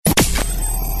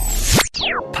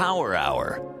Power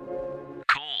Hour.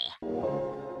 Coal.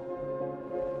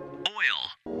 Oil.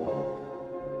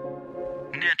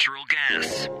 Natural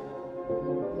gas.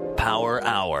 Power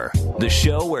Hour, the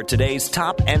show where today's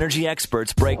top energy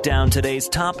experts break down today's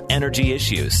top energy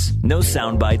issues. No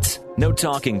sound bites, no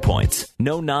talking points,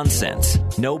 no nonsense,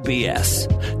 no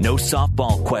BS, no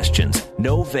softball questions,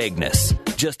 no vagueness,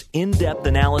 just in-depth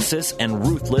analysis and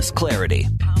ruthless clarity.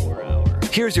 Power Hour.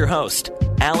 Here's your host,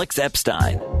 Alex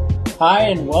Epstein. Hi,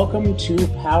 and welcome to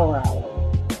Power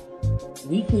Hour.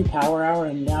 Weekly Power Hour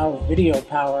and now video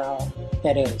Power Hour,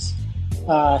 that is.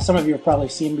 Some of you have probably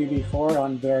seen me before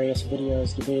on various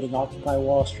videos debating Occupy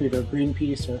Wall Street or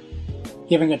Greenpeace or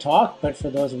giving a talk, but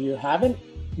for those of you who haven't,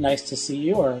 nice to see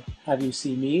you, or have you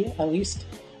see me at least.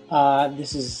 I'm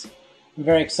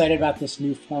very excited about this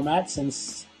new format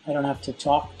since I don't have to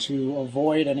talk to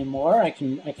avoid anymore. I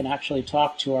can actually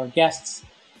talk to our guests.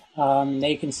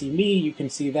 They can see me, you can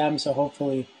see them, so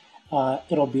hopefully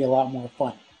it'll be a lot more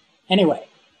fun. Anyway,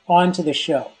 on to the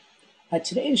show.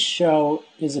 Today's show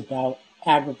is about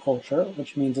agriculture,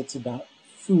 which means it's about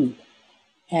food.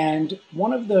 And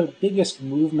one of the biggest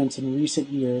movements in recent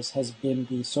years has been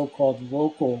the so-called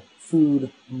local food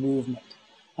movement.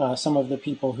 Some of the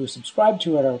people who subscribe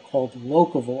to it are called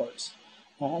locavores,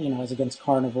 as against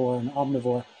carnivore and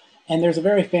omnivore. And there's a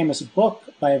very famous book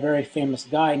by a very famous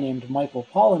guy named Michael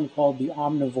Pollan called The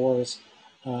Omnivore's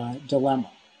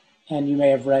Dilemma. And you may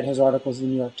have read his articles in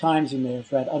the New York Times, you may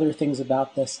have read other things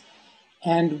about this.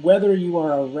 And whether you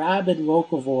are a rabid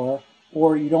locavore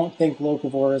or you don't think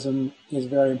locavorism is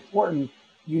very important,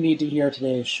 you need to hear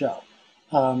today's show.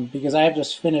 Because I have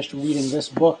just finished reading this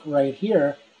book right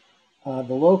here, The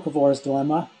Locavore's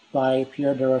Dilemma by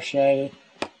Pierre Desrochers,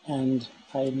 and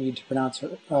I need to pronounce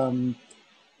her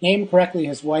name correctly,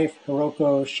 his wife,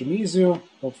 Hiroko Shimizu.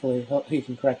 Hopefully he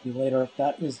can correct me later if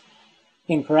that is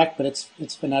incorrect, but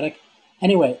it's phonetic.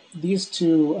 Anyway, these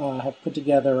two have put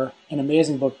together an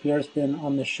amazing book. Pierre's been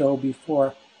on the show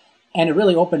before, and it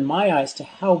really opened my eyes to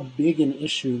how big an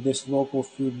issue this local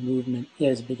food movement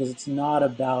is, because it's not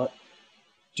about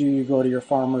do you go to your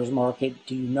farmer's market,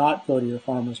 do you not go to your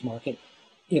farmer's market.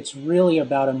 It's really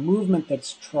about a movement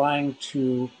that's trying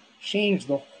to change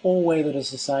the whole way that a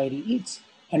society eats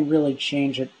and really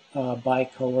change it by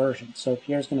coercion. So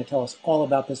Pierre's going to tell us all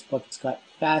about this book. It's got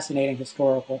fascinating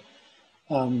historical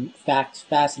facts,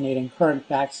 fascinating current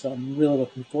facts, so I'm really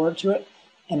looking forward to it.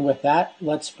 And with that,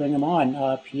 let's bring him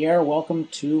on. Pierre, welcome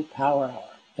to Power Hour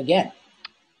again.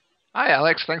 Hi,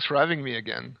 Alex. Thanks for having me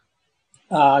again.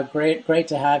 Great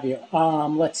to have you.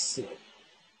 Let's see.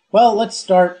 Well, let's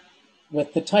start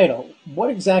with the title. What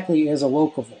exactly is a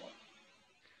locavore?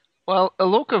 Well, a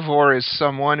locavore is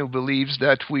someone who believes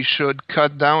that we should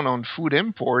cut down on food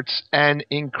imports and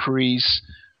increase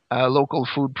local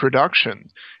food production.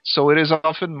 So it is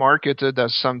often marketed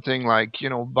as something like,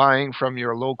 buying from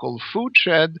your local food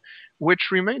shed, which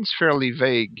remains fairly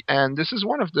vague. And this is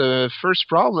one of the first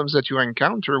problems that you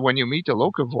encounter when you meet a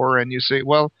locavore and you say,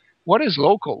 well, what is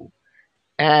local?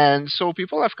 And so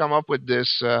people have come up with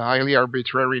this highly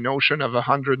arbitrary notion of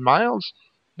 100 miles.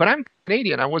 But I'm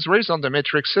Canadian. I was raised on the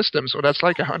metric system, so that's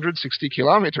like 160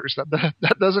 kilometers.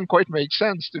 That doesn't quite make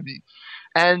sense to me.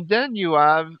 And then you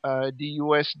have the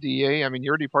USDA,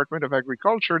 your Department of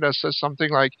Agriculture, that says something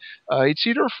like it's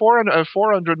either a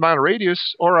 400-mile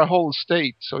radius or a whole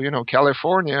state. So,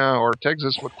 California or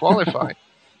Texas would qualify.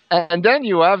 And then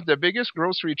you have the biggest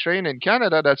grocery chain in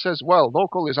Canada that says, well,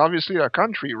 local is obviously a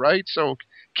country, right? So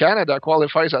Canada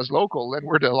qualifies as local, and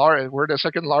we're the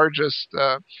second largest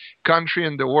country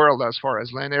in the world as far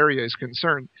as land area is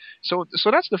concerned. So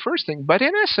that's the first thing. But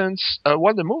in essence,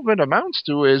 what the movement amounts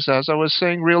to is, as I was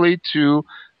saying, really to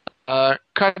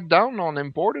cut down on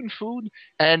imported food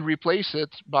and replace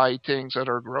it by things that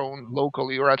are grown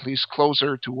locally or at least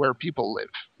closer to where people live.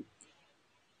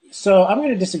 So I'm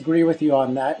going to disagree with you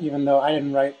on that, even though I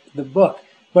didn't write the book.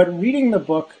 But reading the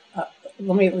book,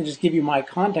 let me just give you my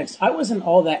context. I wasn't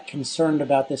all that concerned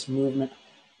about this movement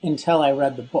until I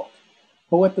read the book.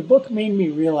 But what the book made me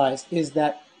realize is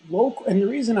that local, and the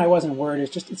reason I wasn't worried is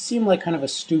just it seemed like kind of a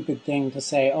stupid thing to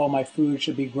say, oh, my food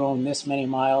should be grown this many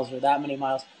miles or that many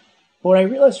miles. But what I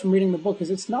realized from reading the book is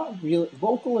it's not real.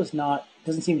 Local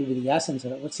doesn't seem to be the essence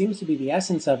of it. What seems to be the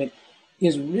essence of it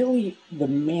is really the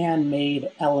man-made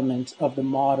element of the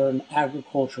modern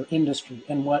agriculture industry.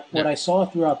 And what I saw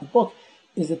throughout the book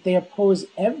is that they oppose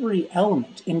every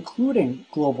element, including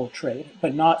global trade,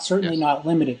 but certainly not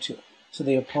limited to. So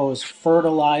they oppose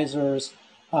fertilizers.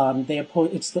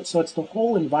 It's the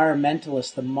whole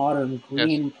environmentalist, the modern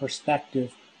green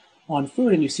perspective on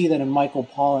food, and you see that in Michael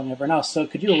Pollan and everyone else. So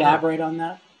could you elaborate on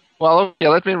that? Well, okay,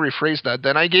 let me rephrase that.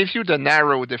 Then I gave you the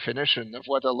narrow definition of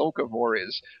what a locavore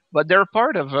is, but they're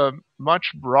part of a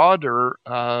much broader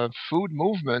food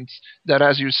movement that,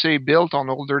 as you say, built on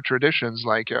older traditions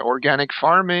like organic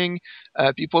farming,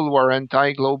 people who are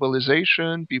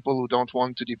anti-globalization, people who don't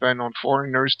want to depend on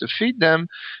foreigners to feed them.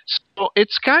 So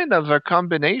it's kind of a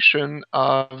combination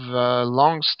of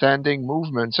long-standing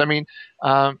movements. I mean,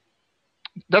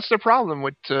 that's the problem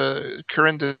with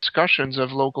current discussions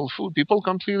of local food. People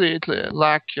completely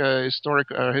lack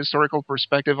historical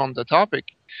perspective on the topic.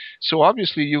 So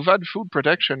obviously, you've had food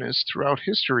protectionists throughout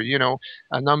history. You know,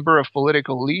 a number of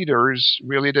political leaders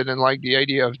really didn't like the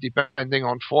idea of depending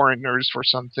on foreigners for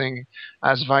something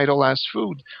as vital as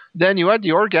food. Then you had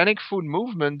the organic food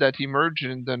movement that emerged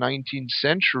in the 19th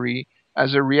century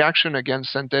as a reaction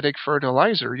against synthetic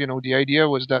fertilizer. You know, the idea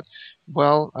was that,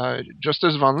 well,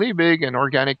 Justus von Liebig, an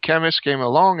organic chemist, came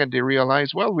along and they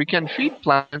realized, well, we can feed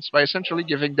plants by essentially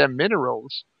giving them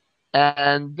minerals.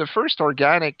 And the first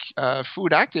organic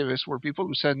food activists were people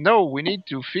who said, no, we need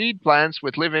to feed plants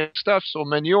with living stuff, so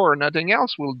manure, nothing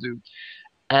else will do.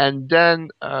 And then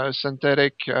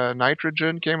synthetic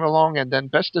nitrogen came along, and then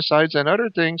pesticides and other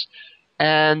things.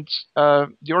 And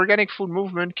the organic food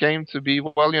movement came to be,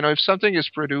 well, you know, if something is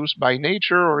produced by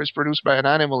nature or is produced by an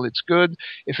animal, it's good.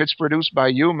 If it's produced by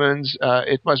humans,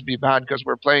 it must be bad because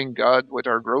we're playing God with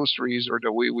our groceries or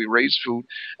the way we raise food.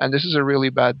 And this is a really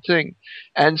bad thing.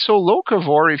 And so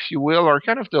locavore, if you will, are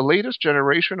kind of the latest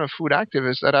generation of food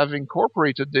activists that have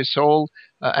incorporated this whole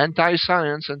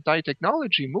anti-science,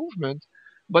 anti-technology movement.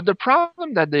 But the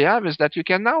problem that they have is that you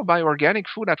can now buy organic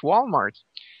food at Walmart.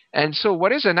 And so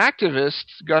what is an activist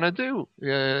going to do?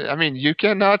 I mean, you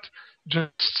cannot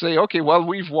just say, okay, well,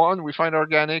 we've won. We find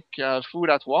organic food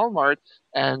at Walmart,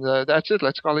 and that's it.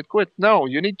 Let's call it quit. No,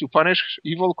 you need to punish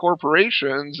evil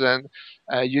corporations, and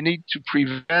you need to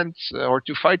prevent or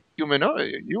to fight human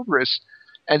hubris.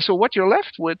 And so what you're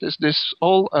left with is this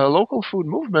whole local food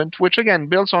movement, which, again,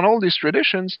 builds on all these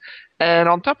traditions. And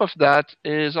on top of that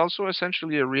is also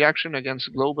essentially a reaction against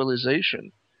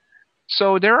globalization.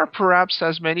 So there are perhaps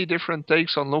as many different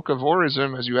takes on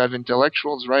locavorism as you have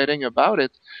intellectuals writing about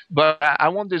it, but I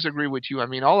won't disagree with you. I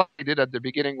mean, all I did at the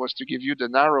beginning was to give you the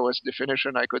narrowest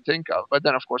definition I could think of, but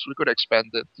then, of course, we could expand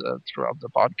it throughout the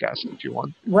podcast if you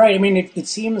want. Right. I mean, it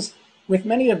seems with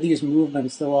many of these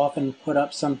movements, they'll often put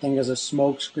up something as a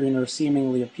smokescreen or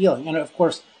seemingly appealing. And, of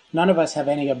course, none of us have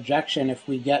any objection if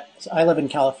we get – I live in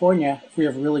California. If we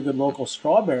have really good local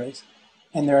strawberries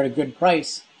and they're at a good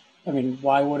price – I mean,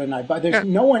 why wouldn't I buy? There's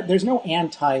no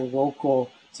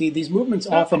anti-local. See, these movements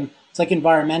often, it's like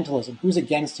environmentalism. Who's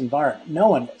against environment? No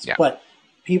one is. Yeah. But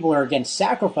people are against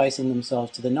sacrificing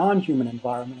themselves to the non-human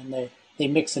environment, and they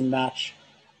mix and match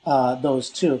those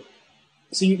two.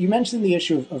 So you mentioned the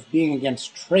issue of being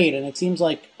against trade, and it seems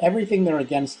like everything they're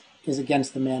against is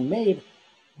against the man-made,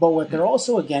 but what they're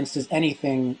also against is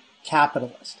anything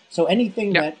capitalist. So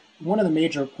anything that, one of the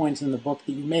major points in the book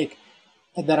that you make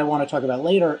that I want to talk about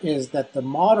later is that the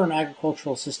modern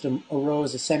agricultural system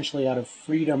arose essentially out of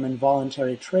freedom and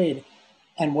voluntary trade.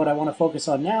 And what I want to focus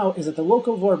on now is that the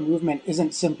locavore movement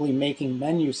isn't simply making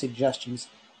menu suggestions.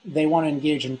 They want to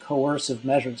engage in coercive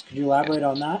measures. Could you elaborate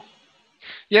on that?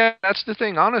 Yeah, that's the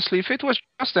thing. Honestly, if it was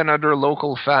just another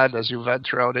local fad, as you've had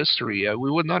throughout history, we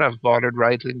would not have bothered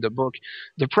writing the book.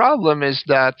 The problem is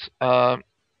that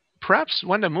perhaps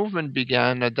when the movement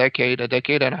began a decade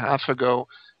and a half ago,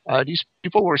 these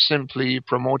people were simply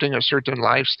promoting a certain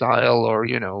lifestyle or,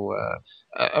 you know,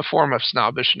 a form of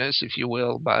snobbishness, if you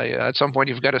will. By at some point,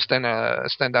 you've got to stand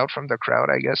out from the crowd,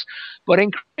 I guess. But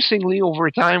increasingly, over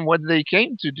time, what they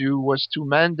came to do was to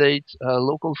mandate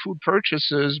local food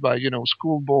purchases by, you know,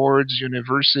 school boards,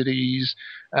 universities,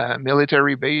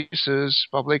 military bases,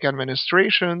 public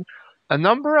administration. A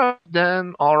number of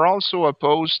them are also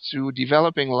opposed to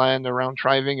developing land around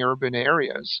thriving urban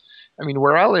areas. I mean,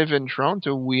 where I live in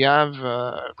Toronto, we have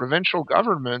a provincial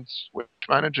government which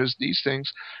manages these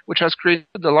things, which has created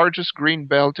the largest green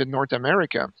belt in North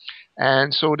America.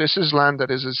 And so this is land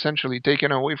that is essentially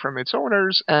taken away from its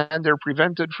owners, and they're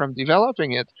prevented from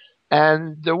developing it.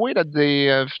 And the way that they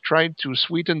have tried to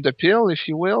sweeten the pill, if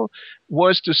you will,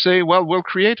 was to say, well, we'll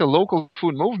create a local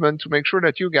food movement to make sure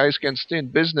that you guys can stay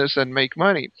in business and make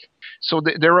money. So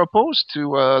they're opposed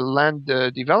to land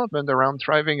development around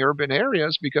thriving urban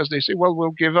areas because they say, well,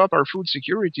 we'll give up our food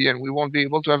security and we won't be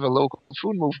able to have a local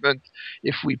food movement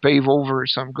if we pave over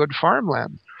some good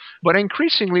farmland. But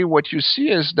increasingly what you see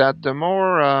is that the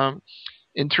more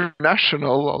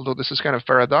international, although this is kind of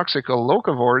paradoxical,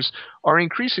 locavores are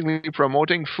increasingly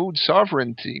promoting food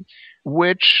sovereignty,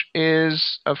 which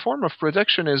is a form of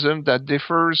protectionism that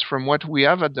differs from what we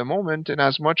have at the moment, in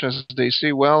as much as they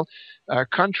say, well,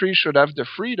 countries should have the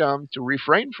freedom to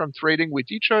refrain from trading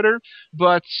with each other,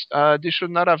 but they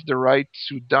should not have the right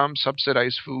to dump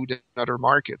subsidized food in other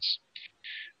markets.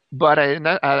 But in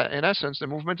essence, the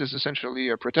movement is essentially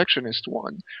a protectionist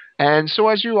one. And so,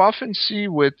 as you often see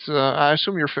with, I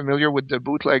assume you're familiar with the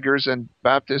bootleggers and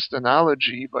Baptist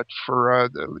analogy, but for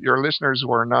your listeners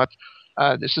who are not,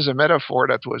 this is a metaphor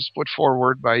that was put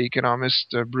forward by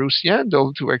economist Bruce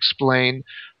Yandel to explain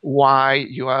why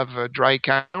you have dry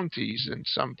counties in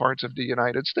some parts of the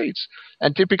United States.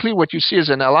 And typically what you see is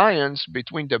an alliance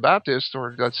between the Baptists,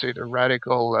 or let's say the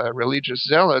radical religious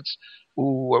zealots,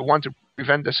 who want to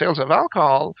prevent the sales of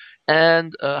alcohol,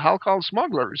 and alcohol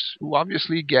smugglers, who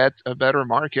obviously get a better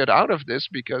market out of this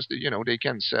because they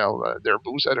can sell their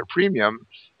booze at a premium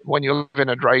when you live in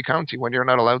a dry county, when you're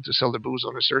not allowed to sell the booze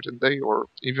on a certain day or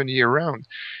even year-round.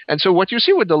 And so what you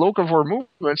see with the locavore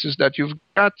movements is that you've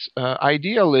got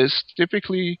idealists,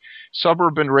 typically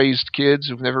suburban-raised kids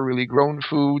who've never really grown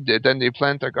food. Then they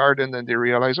plant a garden and they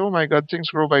realize, oh my God, things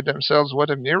grow by themselves.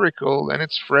 What a miracle. And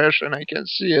it's fresh and I can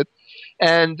see it.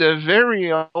 And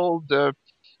very old,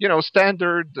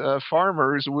 standard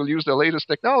farmers who will use the latest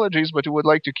technologies, but who would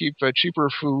like to keep cheaper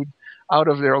food out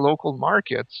of their local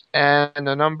markets, and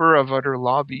a number of other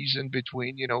lobbies in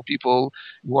between. People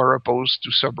who are opposed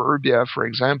to suburbia, for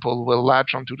example, will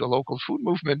latch onto the local food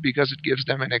movement because it gives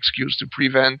them an excuse to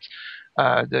prevent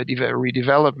the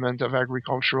redevelopment of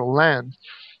agricultural land.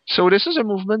 So this is a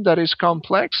movement that is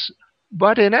complex,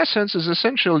 but in essence is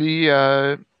essentially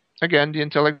again, the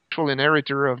intellectual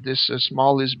inheritor of this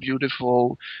small is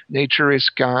beautiful, nature is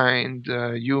kind,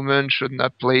 humans should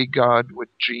not play God with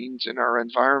genes in our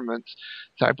environment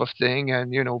type of thing.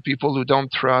 And, people who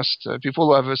don't trust, people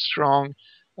who have a strong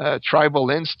tribal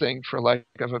instinct, for lack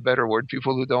of a better word,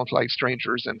 people who don't like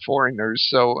strangers and foreigners.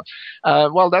 So,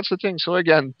 that's the thing. So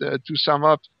again, to sum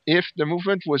up, if the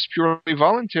movement was purely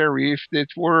voluntary, if it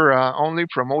were only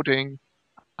promoting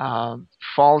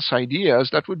false ideas,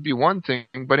 that would be one thing,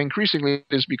 but increasingly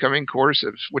it is becoming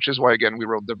coercive, which is why, again, we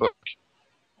wrote the book.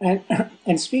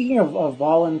 And speaking of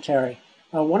voluntary,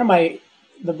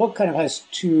 the book kind of has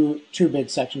two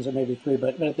big sections, or maybe three,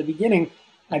 but at the beginning,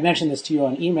 I mentioned this to you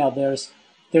on email, there's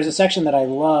a section that I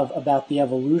love about the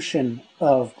evolution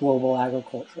of global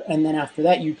agriculture, and then after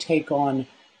that you take on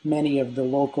many of the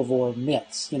locavore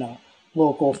myths,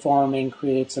 local farming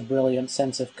creates a brilliant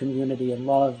sense of community and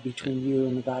love between you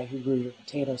and the guy who grew your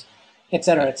potatoes, et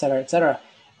cetera, et cetera, et cetera.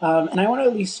 And I want to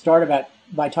at least start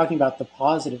by talking about the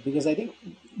positive, because I think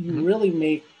you really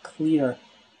make clear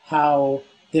how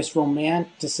this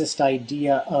romanticist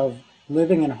idea of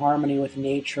living in harmony with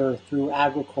nature through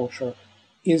agriculture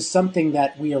is something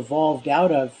that we evolved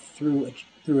out of through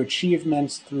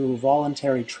achievements, through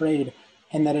voluntary trade,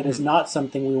 and that it is not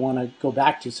something we want to go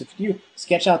back to. So could you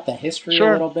sketch out the history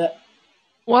a little bit?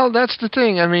 Well, that's the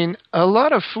thing. I mean, a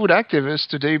lot of food activists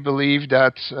today believe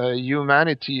that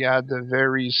humanity had a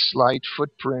very slight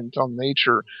footprint on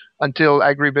nature until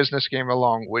agribusiness came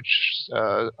along, which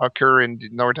occurred in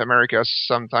North America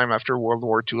sometime after World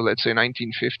War II, let's say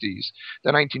 1950s.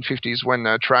 The 1950s, when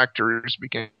tractors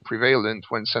became prevalent,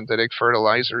 when synthetic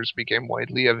fertilizers became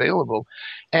widely available.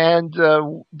 And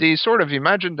they sort of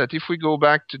imagined that if we go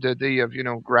back to the day of,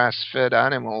 grass-fed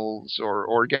animals or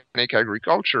organic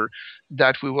agriculture,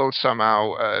 that we will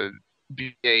somehow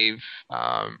behave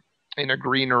in a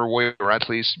greener way, or at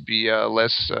least be have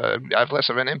less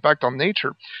of an impact on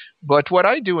nature. But what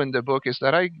I do in the book is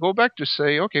that I go back to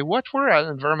say, okay, what were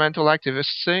environmental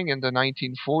activists saying in the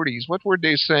 1940s? What were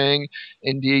they saying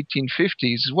in the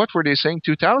 1850s? What were they saying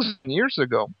 2,000 years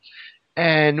ago?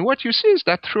 And what you see is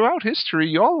that throughout history,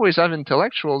 you always have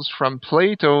intellectuals from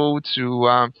Plato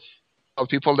to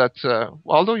people that,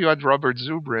 although you had Robert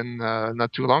Zubrin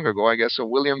not too long ago, I guess, so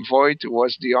William Voigt, who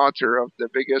was the author of the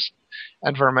biggest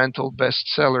environmental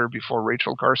bestseller before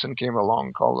Rachel Carson came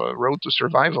along, called Road to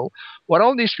Survival. What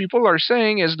all these people are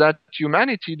saying is that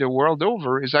humanity the world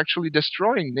over is actually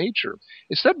destroying nature.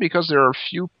 It's not because there are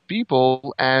few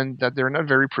people and that they're not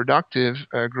very productive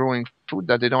growing food,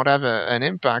 that they don't have an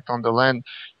impact on the land.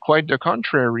 Quite the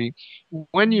contrary.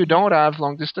 When you don't have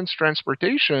long-distance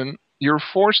transportation, you're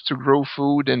forced to grow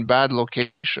food in bad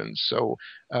locations. So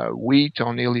wheat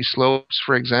on hilly slopes,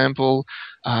 for example,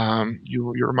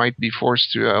 you might be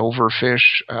forced to overfish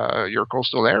your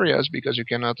coastal areas because you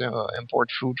cannot import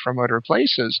food from other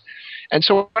places. And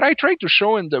so what I try to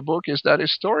show in the book is that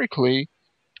historically,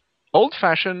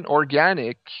 old-fashioned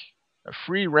organic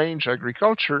free-range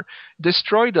agriculture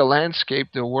destroyed the landscape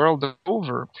the world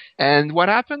over. And what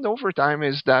happened over time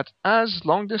is that as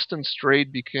long-distance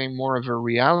trade became more of a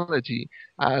reality,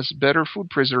 as better food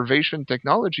preservation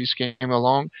technologies came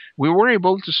along, we were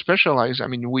able to specialize. I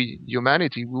mean,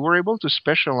 humanity, we were able to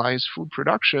specialize food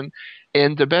production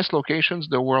in the best locations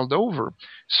the world over.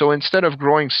 So instead of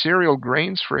growing cereal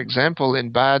grains, for example,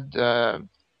 in bad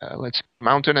let's say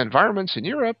mountain environments in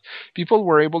Europe, people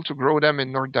were able to grow them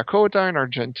in North Dakota, in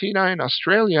Argentina, in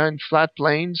Australia, in flat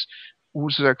plains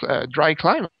whose dry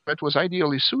climate was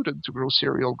ideally suited to grow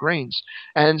cereal grains.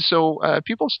 And so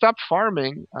people stopped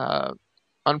farming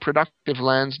unproductive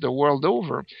lands the world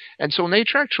over. And so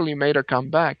nature actually made a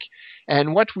comeback.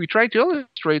 And what we try to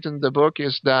illustrate in the book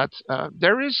is that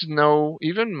there is no,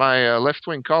 even my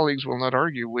left-wing colleagues will not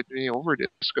argue with me over this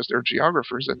because they're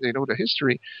geographers and they know the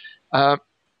history.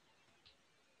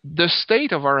 The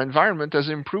state of our environment has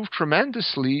improved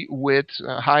tremendously with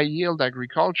high-yield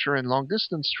agriculture and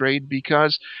long-distance trade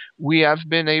because we have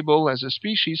been able, as a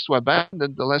species, to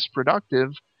abandon the less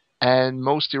productive and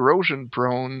most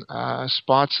erosion-prone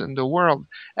spots in the world.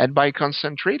 And by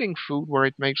concentrating food where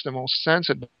it makes the most sense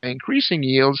and by increasing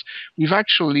yields, we've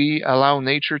actually allowed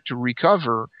nature to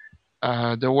recover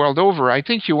the world over. I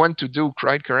think you went to Duke,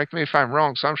 right? Correct me if I'm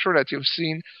wrong. So I'm sure that you've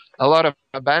seen a lot of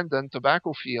abandoned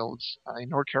tobacco fields in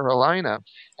North Carolina,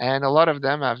 and a lot of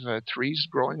them have trees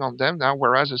growing on them now,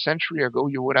 whereas a century ago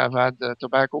you would have had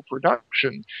tobacco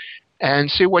production.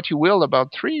 And say what you will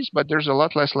about trees, but there's a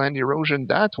lot less land erosion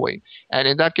that way. And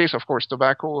in that case, of course,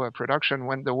 tobacco production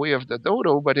went the way of the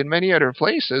dodo, but in many other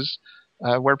places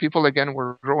where people, again,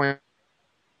 were growing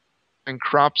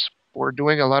crops or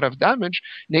doing a lot of damage,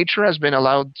 nature has been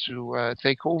allowed to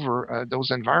take over those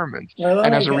environments. Well,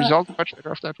 and as a result, much better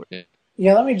off that way.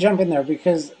 Yeah, let me jump in there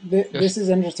because this is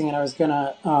interesting, and I was going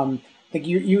to... like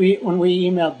you, when we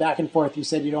emailed back and forth, you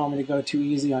said you don't want me to go too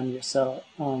easy on you. So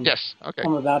yes, okay.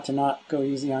 I'm about to not go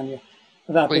easy on you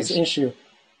about Please. This issue.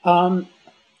 I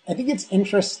think it's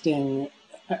interesting.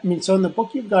 I mean, so in the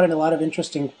book, you've got a lot of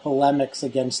interesting polemics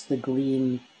against the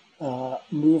green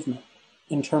movement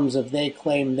in terms of they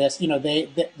claim this. You know,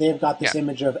 they've got this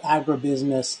image of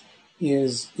agribusiness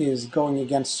is going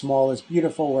against small is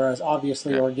beautiful, whereas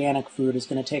obviously organic food is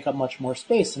going to take up much more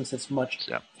space since it's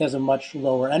has a much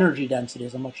lower energy density,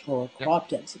 has a much lower crop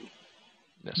density.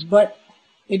 Yes. But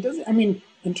it doesn't. I mean,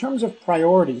 in terms of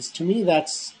priorities, to me,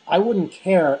 I wouldn't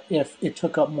care if it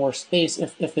took up more space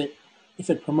if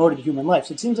it promoted human life.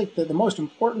 So it seems like the most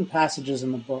important passages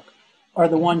in the book are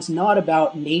the ones not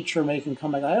about nature making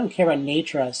comeback. I don't care about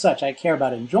nature as such. I care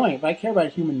about enjoying it, but I care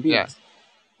about human beings. Yeah.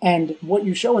 And what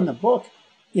you show in the book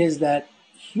is that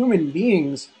human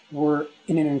beings were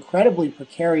in an incredibly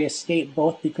precarious state,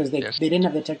 both because they didn't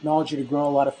have the technology to grow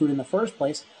a lot of food in the first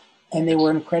place, and they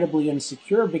were incredibly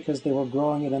insecure because they were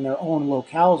growing it in their own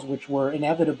locales, which were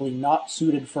inevitably not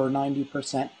suited for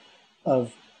 90%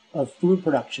 of food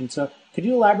production. So could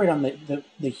you elaborate on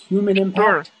the human impact?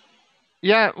 Sure.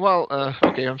 Yeah, well,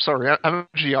 okay, I'm sorry. I'm a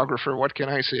geographer. What can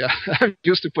I say? I'm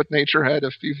used to put nature ahead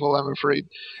of people, I'm afraid.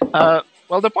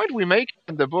 Well, the point we make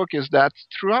in the book is that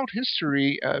throughout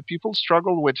history, people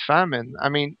struggle with famine. I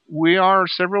mean, we are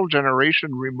several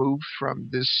generations removed from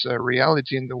this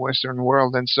reality in the Western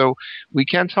world, and so we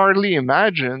can't hardly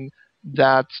imagine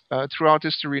that throughout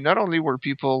history, not only were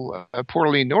people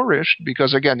poorly nourished,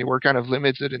 because again, you were kind of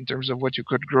limited in terms of what you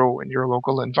could grow in your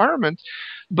local environment,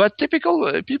 but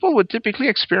people would typically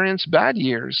experience bad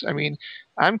years. I mean,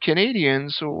 I'm Canadian,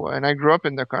 and I grew up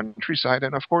in the countryside,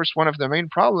 and of course, one of the main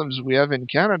problems we have in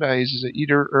Canada is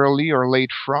either early or late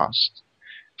frost.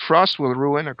 Frost will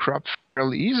ruin a crop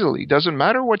fairly easily. Doesn't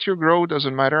matter what you grow,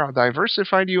 doesn't matter how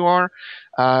diversified you are.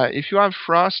 If you have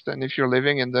frost and if you're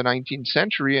living in the 19th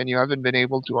century and you haven't been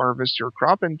able to harvest your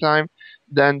crop in time,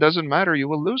 then doesn't matter, you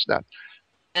will lose that.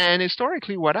 And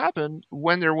historically what happened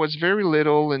when there was very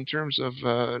little in terms of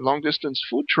long-distance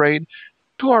food trade,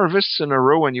 2 harvests in a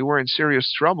row and you were in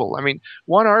serious trouble. I mean,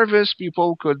 one harvest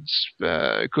people could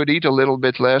eat a little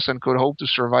bit less and could hope to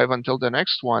survive until the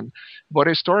next one. But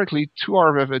historically, 2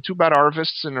 bad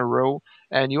harvests in a row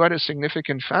and you had a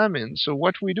significant famine. So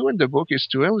what we do in the book is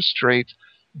to illustrate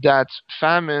that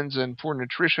famines and poor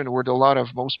nutrition were the lot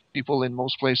of most people in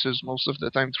most places most of the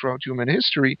time throughout human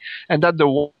history, and that the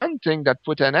one thing that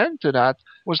put an end to that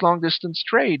was long-distance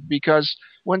trade, because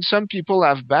when some people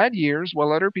have bad years,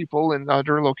 while other people in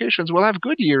other locations will have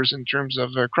good years in terms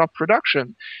of crop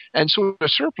production. And so the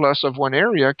surplus of one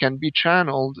area can be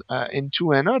channeled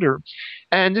into another.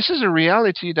 And this is a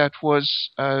reality that was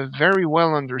very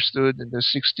well understood in the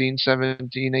 16th,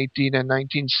 17th, 18th, and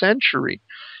 19th century.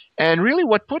 And really,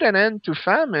 what put an end to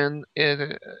famine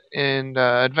in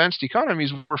advanced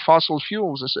economies were fossil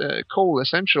fuels, coal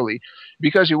essentially,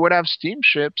 because you would have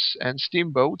steamships and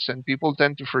steamboats, and people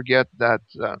tend to forget that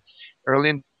early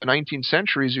in the 19th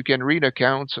centuries, you can read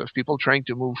accounts of people trying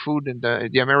to move food in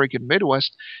the American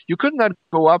Midwest. You could not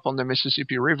go up on the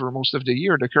Mississippi River most of the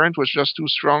year. The current was just too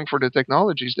strong for the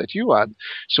technologies that you had.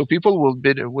 So people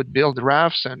would build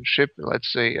rafts and ship,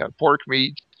 let's say, pork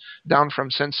meat down from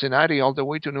Cincinnati all the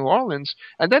way to New Orleans,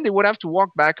 and then they would have to walk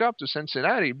back up to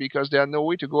Cincinnati because they had no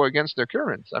way to go against the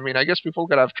current. I mean, I guess people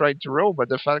could have tried to row, but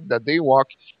the fact that they walk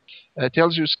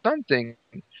tells you something.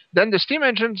 Then the steam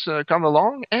engines come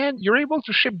along, and you're able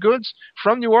to ship goods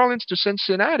from New Orleans to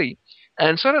Cincinnati.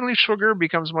 And suddenly, sugar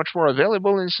becomes much more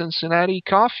available in Cincinnati,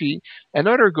 coffee, and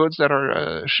other goods that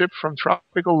are shipped from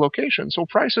tropical locations. So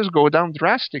prices go down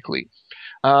drastically.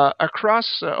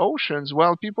 Across oceans,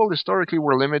 well, people historically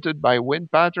were limited by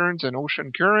wind patterns and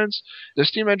ocean currents. The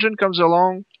steam engine comes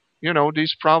along,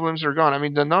 these problems are gone. I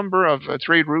mean, the number of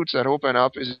trade routes that open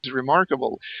up is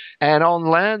remarkable. And on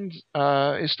land,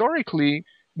 historically,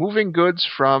 moving goods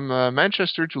from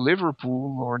Manchester to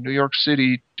Liverpool or New York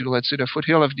City to, let's say, the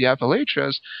foothill of the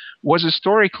Appalachians was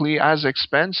historically as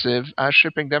expensive as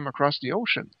shipping them across the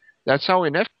ocean. That's how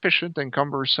inefficient and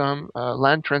cumbersome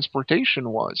land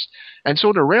transportation was. And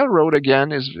so the railroad,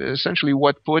 again, is essentially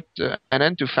what put an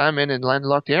end to famine in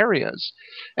landlocked areas.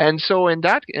 And so in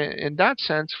that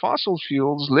sense, fossil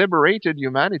fuels liberated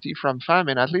humanity from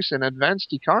famine, at least in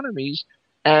advanced economies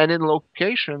and in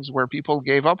locations where people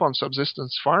gave up on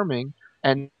subsistence farming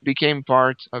and became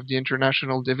part of the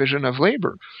International Division of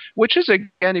Labor, which is,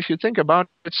 again, if you think about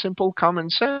it, simple common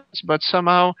sense, but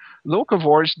somehow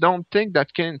locavores don't think that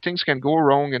things can go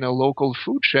wrong in a local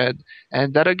food shed,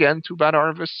 and that, again, 2 bad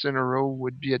harvests in a row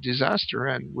would be a disaster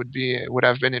and would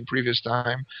have been in previous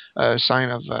time a sign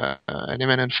of an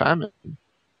imminent famine.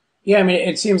 Yeah, I mean,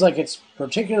 it seems like it's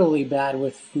particularly bad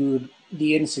with food,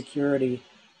 the insecurity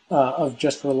of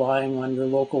just relying on your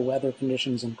local weather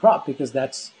conditions and crop, because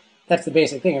that's the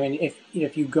basic thing. I mean,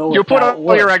 if you go you put all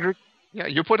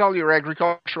you put all your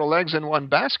agricultural eggs in one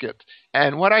basket.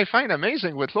 And what I find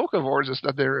amazing with locavores is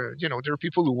that there are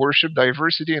people who worship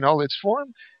diversity in all its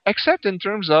form, except in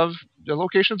terms of the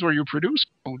locations where you produce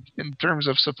food, in terms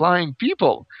of supplying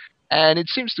people. And it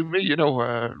seems to me,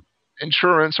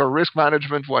 insurance or risk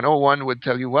management 101 would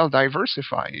tell you, well,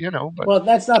 diversify, but well,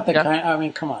 that's not the kind. I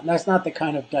mean, come on, that's not the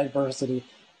kind of diversity.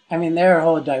 I mean, their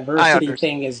whole diversity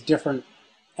thing is different.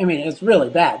 I mean, it's really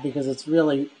bad because it's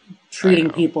really treating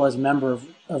people as members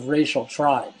of racial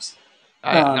tribes.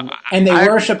 And they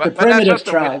worship the primitive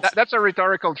tribes. That's a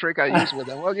rhetorical trick I use with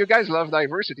them. Well, you guys love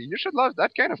diversity. You should love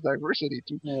that kind of diversity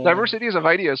too. Yeah. Diversity of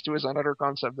ideas too is another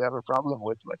concept they have a problem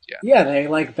with. But yeah. Yeah, they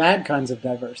like bad kinds of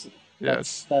diversity.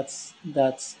 Yes. That's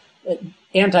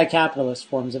anti-capitalist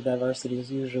forms of diversity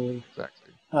is usually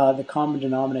the common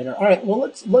denominator. All right. Well,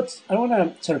 let's. I want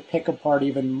to sort of pick apart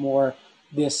even more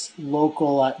this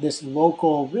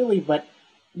local, really, but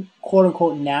quote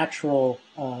unquote natural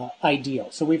ideal.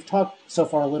 So we've talked so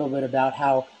far a little bit about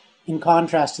how, in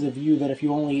contrast to the view that if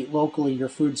you only eat locally, your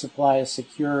food supply is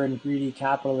secure and greedy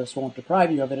capitalists won't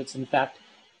deprive you of it, it's in fact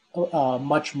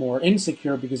much more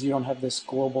insecure because you don't have this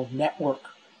global network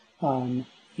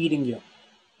feeding you.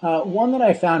 One that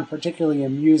I found particularly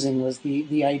amusing was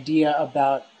the idea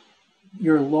about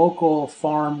your local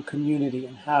farm community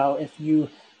and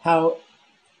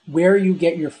where you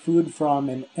get your food from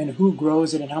and who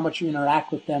grows it and how much you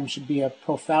interact with them should be a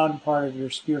profound part of your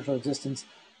spiritual existence.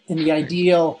 And the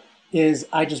ideal is,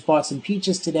 I just bought some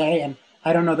peaches today and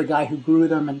I don't know the guy who grew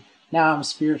them and now I'm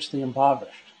spiritually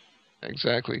impoverished.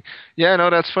 Exactly. Yeah, no,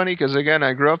 that's funny because, again,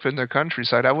 I grew up in the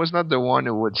countryside. I was not the one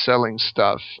who was selling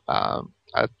stuff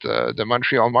at the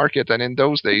Montreal market. And in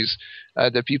those days,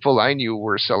 the people I knew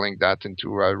were selling that into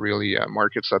really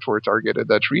markets that were targeted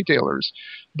at retailers.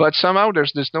 But somehow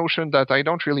there's this notion that I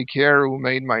don't really care who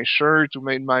made my shirt, who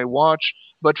made my watch,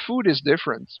 but food is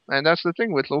different. And that's the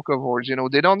thing with locavores.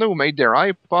 They don't know who made their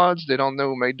iPods. They don't know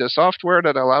who made the software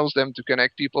that allows them to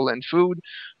connect people and food.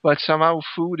 But somehow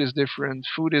food is different.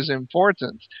 Food is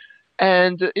important.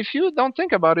 And if you don't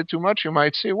think about it too much, you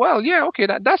might say, well, yeah, okay,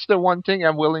 that's the one thing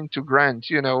I'm willing to grant.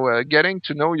 Getting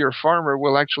to know your farmer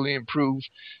will actually improve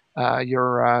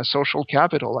your social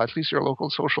capital, at least your local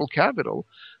social capital.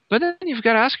 But then you've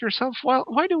got to ask yourself, well,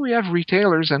 why do we have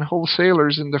retailers and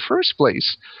wholesalers in the first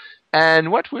place?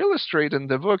 And what we illustrate in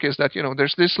the book is that,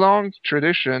 there's this long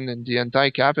tradition in the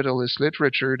anti-capitalist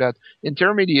literature that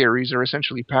intermediaries are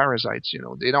essentially parasites.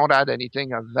 They don't add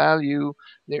anything of value.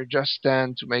 They're just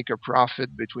stand to make a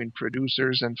profit between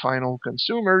producers and final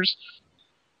consumers.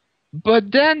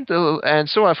 But then, and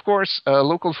so of course,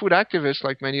 local food activists,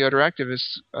 like many other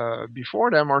activists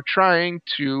before them, are trying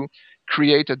to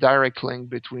create a direct link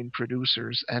between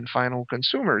producers and final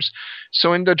consumers.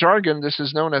 So in the jargon, this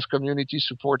is known as community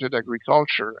supported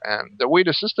agriculture. And the way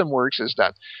the system works is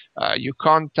that you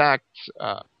contact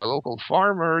a local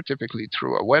farmer, typically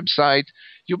through a website.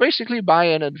 You basically buy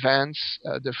in advance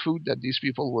the food that these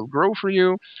people will grow for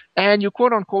you, and you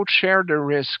quote unquote share the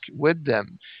risk with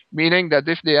them, meaning that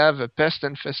if they have a pest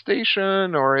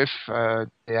infestation, or if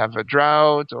they have a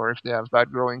drought, or if they have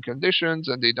bad growing conditions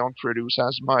and they don't produce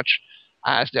as much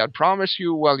as they had promised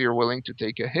you, well, you're willing to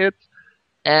take a hit.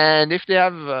 And if they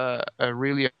have a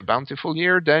really bountiful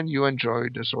year, then you enjoy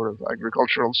the sort of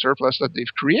agricultural surplus that they've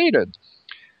created.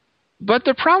 But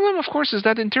the problem, of course, is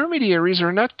that intermediaries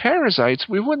are not parasites.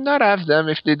 We would not have them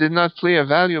if they did not play a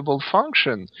valuable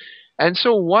function. And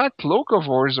so what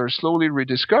locavores are slowly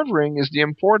rediscovering is the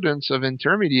importance of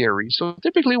intermediaries. So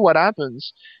typically what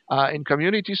happens in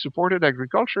community-supported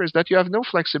agriculture is that you have no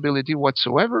flexibility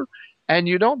whatsoever, and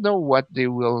you don't know what they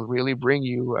will really bring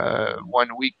you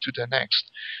 1 week to the next.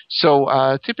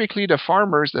 So typically the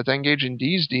farmers that engage in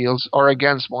these deals are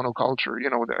against monoculture. You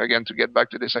know, again, to get back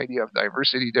to this idea of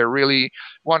diversity, they really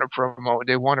want to promote,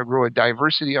 they want to grow a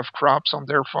diversity of crops on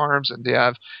their farms, and they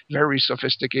have very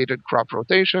sophisticated crop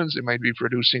rotations. They might be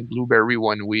producing blueberry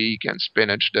 1 week and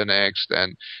spinach the next,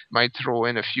 and might throw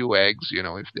in a few eggs, you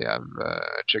know, if they have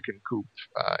a chicken coop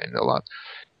in the lot.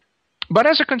 But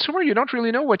as a consumer, you don't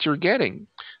really know what you're getting.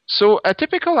 So a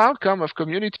typical outcome of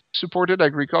community-supported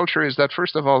agriculture is that,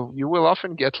 first of all, you will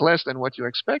often get less than what you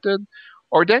expected,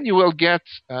 or then you will get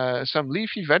some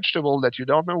leafy vegetable that you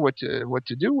don't know what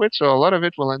to do with, so a lot of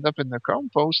it will end up in the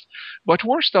compost. But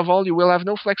worst of all, you will have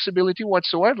no flexibility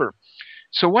whatsoever.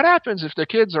 So what happens if the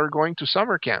kids are going to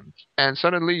summer camp and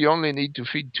suddenly you only need to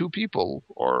feed 2 people,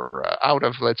 or out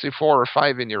of, let's say, 4 or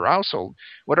 5 in your household?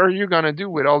 What are you going to do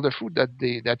with all the food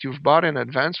that you've bought in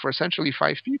advance for essentially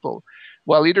 5 people?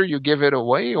 Well, either you give it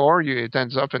away, or it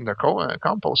ends up in the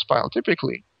compost pile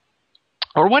typically.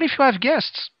 Or what if you have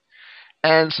guests?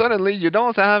 And suddenly you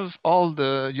don't have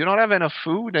enough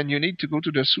food, and you need to go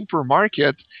to the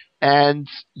supermarket, and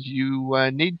you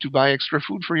need to buy extra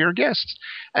food for your guests.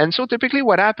 And so typically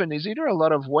what happens is either a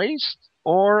lot of waste,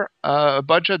 or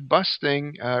budget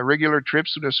busting regular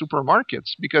trips to the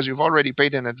supermarkets, because you've already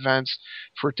paid in advance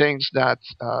for things that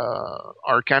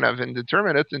are kind of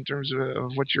indeterminate in terms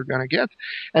of what you're going to get.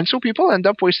 And so people end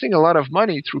up wasting a lot of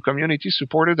money through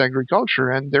community-supported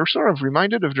agriculture, and they're sort of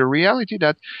reminded of the reality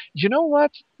that, you know what,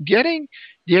 getting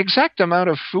the exact amount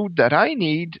of food that I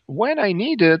need when I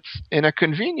need it in a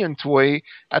convenient way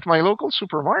at my local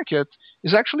supermarket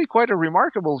is actually quite a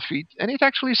remarkable feat, and it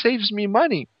actually saves me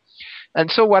money. And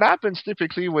so what happens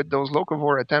typically with those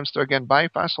locavore attempts to, again,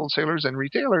 bypass wholesalers and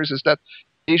retailers is that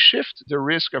they shift the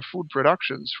risk of food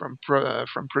productions from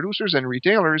producers and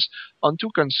retailers onto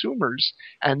consumers.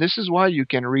 And this is why you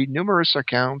can read numerous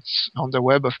accounts on the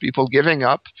web of people giving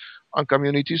up on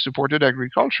community-supported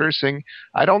agriculture, saying,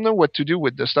 I don't know what to do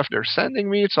with the stuff they're sending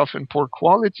me. It's often poor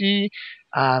quality.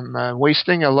 I'm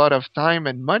wasting a lot of time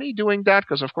and money doing that,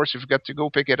 because, of course, you've got to go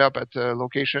pick it up at a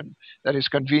location that is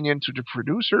convenient to the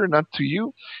producer, not to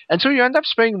you. And so you end up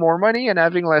spending more money and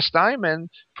having less time, and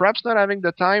perhaps not having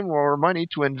the time or money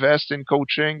to invest in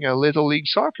coaching a Little League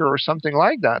soccer or something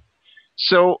like that.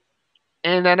 So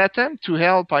in an attempt to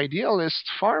help idealist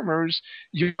farmers,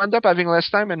 you end up having less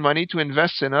time and money to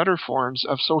invest in other forms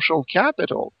of social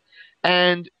capital.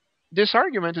 And this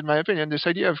argument, in my opinion, this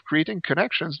idea of creating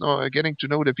connections, getting to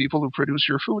know the people who produce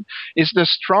your food, is the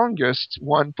strongest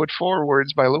one put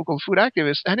forwards by local food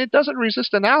activists, and it doesn't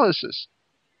resist analysis.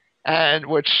 And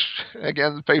which,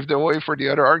 again, paved the way for the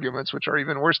other arguments, which are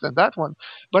even worse than that one.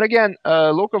 But again,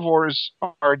 locavores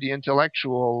are the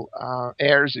intellectual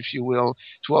heirs, if you will,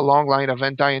 to a long line of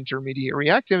anti-intermediary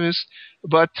activists.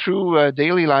 But through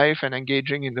daily life and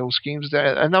engaging in those schemes,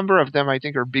 a number of them, I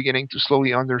think, are beginning to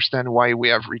slowly understand why we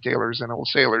have retailers and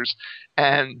wholesalers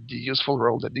and the useful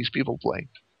role that these people play.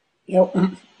 You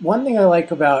know, one thing I like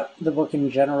about the book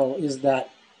in general is that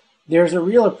there's a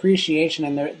real appreciation,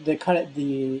 and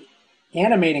the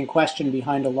animating question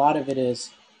behind a lot of it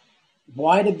is,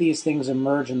 why did these things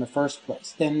emerge in the first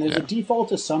place? Then there's a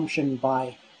default assumption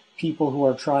by people who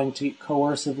are trying to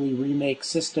coercively remake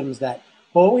systems that,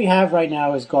 well, what we have right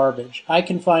now is garbage. I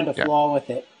can find a flaw with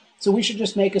it, so we should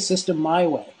just make a system my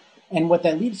way. And what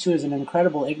that leads to is an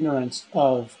incredible ignorance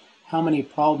of how many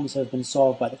problems have been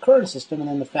solved by the current system, and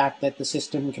then the fact that the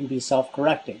system can be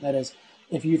self-correcting. That is,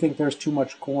 if you think there's too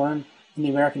much corn in the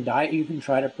American diet, you can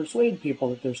try to persuade people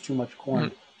that there's too much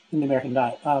corn in the American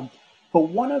diet. But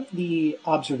one of the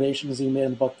observations you made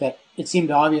in the book that it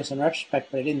seemed obvious in retrospect,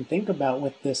 but I didn't think about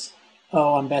with this,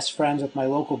 oh, I'm best friends with my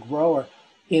local grower,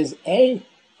 is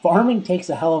farming takes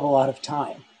a hell of a lot of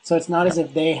time. So it's not as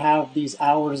if they have these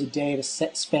hours a day to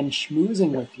spend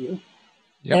schmoozing with you.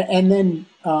 Yep. And then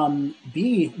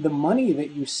B, the money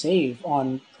that you save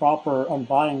on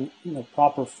buying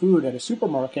proper food at a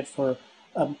supermarket for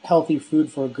healthy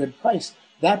food for a good price,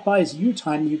 that buys you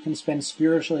time you can spend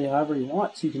spiritually however you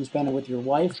want. So you can spend it with your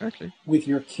wife, exactly. with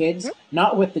your kids, yep.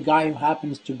 not with the guy who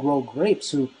happens to grow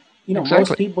grapes, who, exactly.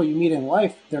 most people you meet in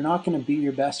life, they're not going to be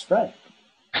your best friend.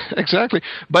 Exactly.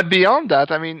 But beyond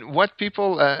that, I mean, what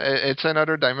people, it's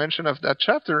another dimension of that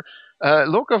chapter.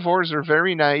 Locavores are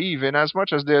very naive in as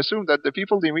much as they assume that the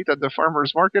people they meet at the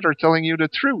farmer's market are telling you the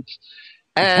truth.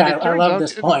 And I love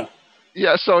this point.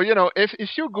 Yeah, so,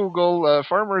 if you Google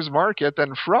farmer's market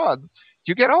and fraud,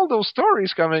 you get all those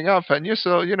stories coming up, and you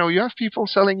have people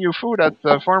selling you food at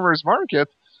the farmer's market,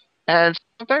 and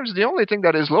sometimes the only thing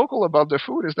that is local about the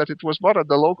food is that it was bought at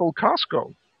the local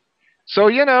Costco. So,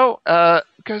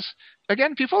 because,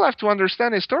 again, people have to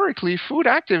understand historically, food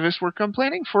activists were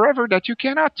complaining forever that you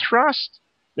cannot trust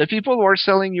the people who are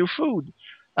selling you food.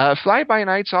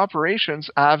 Fly-by-nights operations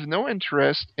have no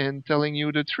interest in telling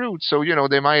you the truth. So,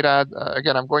 they might add,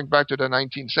 again, I'm going back to the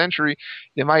 19th century,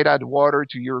 they might add water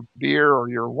to your beer or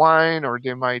your wine, or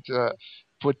they might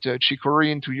put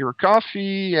chicory into your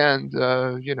coffee and,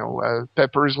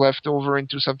 peppers left over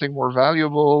into something more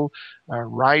valuable,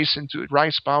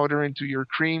 rice powder into your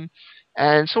cream.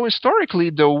 And so historically,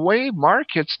 the way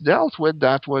markets dealt with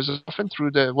that was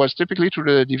typically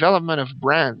through the development of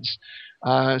brands.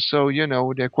 So,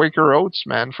 the Quaker Oats,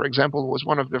 for example, was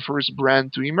one of the first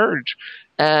brands to emerge.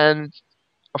 And,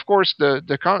 of course,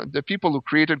 the people who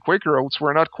created Quaker Oats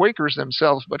were not Quakers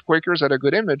themselves, but Quakers had a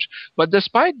good image. But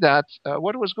despite that,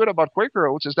 what was good about Quaker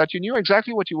Oats is that you knew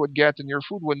exactly what you would get, and your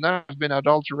food would not have been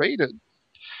adulterated.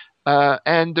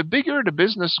 And the bigger the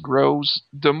business grows,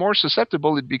 the more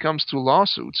susceptible it becomes to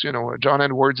lawsuits. John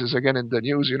Edwards is again in the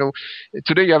news.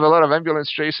 Today you have a lot of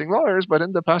ambulance chasing lawyers, but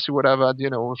in the past you would have had,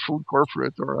 a food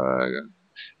corporate or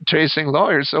chasing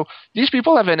lawyers. So these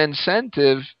people have an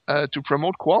incentive to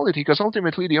promote quality, because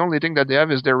ultimately the only thing that they have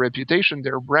is their reputation,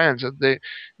 their brands, that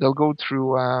they'll go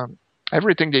through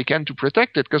everything they can to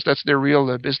protect it, because that's their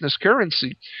real business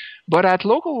currency. But at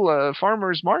local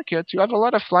farmers markets, you have a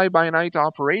lot of fly-by-night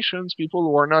operations, people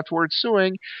who are not worth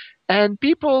suing, and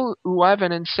people who have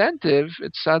an incentive,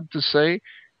 it's sad to say,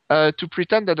 to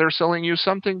pretend that they're selling you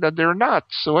something that they're not.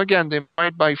 So again, they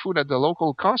might buy food at the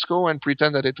local Costco and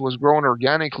pretend that it was grown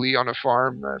organically on a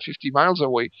farm 50 miles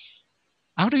away.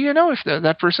 How do you know if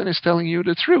that person is telling you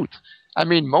the truth? I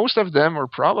mean, most of them are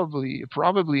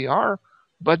probably are.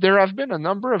 But there have been a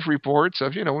number of reports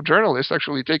of, journalists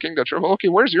actually taking the trouble. Okay,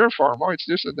 where's your farm? Oh, it's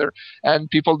this and there.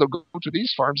 And people that go to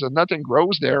these farms and nothing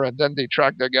grows there. And then they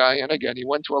track the guy. And again, he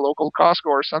went to a local Costco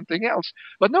or something else.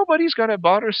 But nobody's going to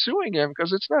bother suing him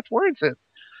because it's not worth it.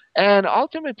 And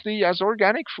ultimately, as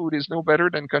organic food is no better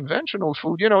than conventional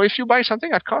food, if you buy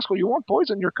something at Costco, you won't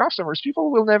poison your customers.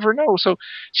 People will never know. So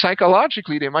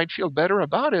psychologically, they might feel better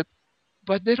about it.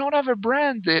 But they don't have a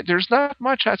brand. There's not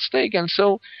much at stake. And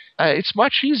so it's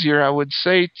much easier, I would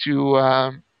say,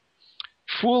 to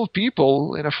fool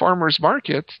people in a farmer's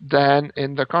market than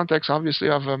in the context, obviously,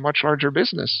 of a much larger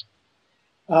business.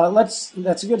 That's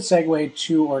a good segue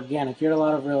to organic. You had a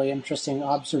lot of really interesting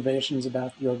observations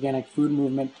about the organic food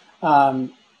movement.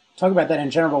 Talk about that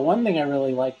in general. But one thing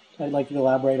I'd like you to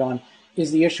elaborate on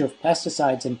is the issue of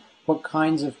pesticides and what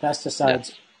kinds of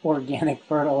pesticides organic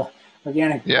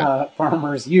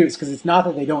farmers use, because it's not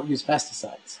that they don't use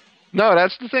pesticides. No,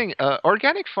 that's the thing.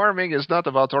 Organic farming is not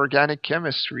about organic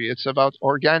chemistry. It's about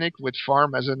organic with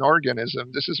farm as an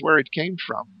organism. This is where it came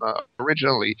from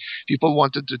originally. People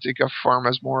wanted to think of farm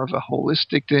as more of a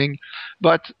holistic thing.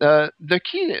 But the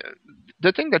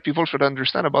thing that people should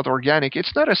understand about organic,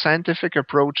 it's not a scientific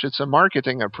approach, it's a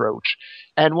marketing approach.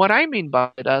 And what I mean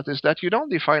by that is that you don't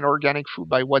define organic food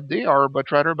by what they are,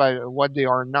 but rather by what they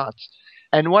are not.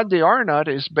 And what they are not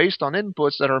is based on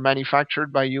inputs that are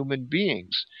manufactured by human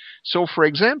beings. So, for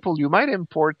example, you might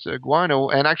import guano,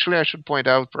 and actually I should point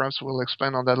out, perhaps we'll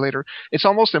expand on that later, it's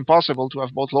almost impossible to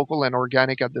have both local and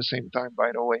organic at the same time,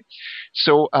 by the way.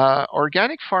 So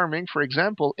organic farming, for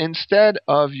example, instead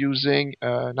of using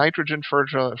nitrogen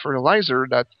fertilizer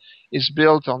that is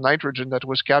built on nitrogen that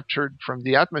was captured from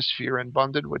the atmosphere and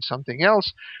bonded with something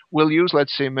else, will use,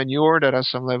 let's say, manure that has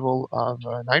some level of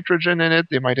nitrogen in it.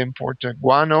 They might import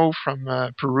guano from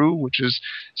Peru, which is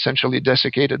essentially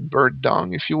desiccated bird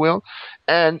dung, if you will.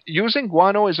 And using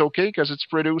guano is okay because it's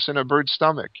produced in a bird's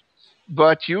stomach.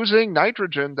 but using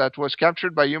nitrogen that was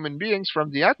captured by human beings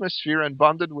from the atmosphere and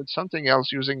bonded with something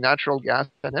else using natural gas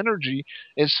and energy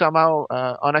is somehow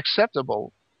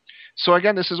unacceptable. So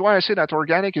again, this is why I say that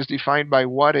organic is defined by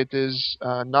what it is,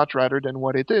 not rather than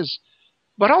what it is.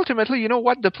 But ultimately, you know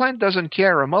what? The plant doesn't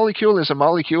care. A molecule is a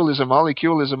molecule is a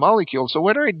molecule is a molecule. So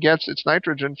whether it gets its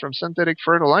nitrogen from synthetic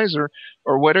fertilizer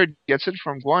or whether it gets it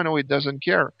from guano, it doesn't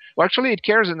care. Well, actually, it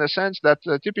cares in the sense that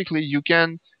typically you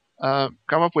can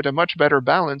come up with a much better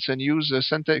balance and use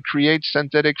create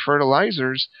synthetic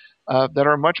fertilizers that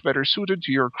are much better suited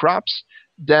to your crops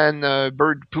than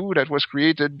bird poo that was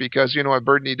created because a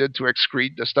bird needed to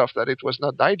excrete the stuff that it was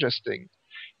not digesting.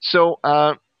 So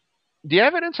the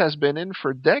evidence has been in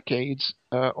for decades.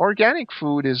 Organic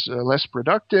food is less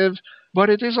productive, but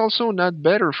it is also not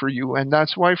better for you, and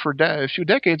that's why for a few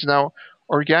decades now,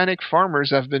 organic farmers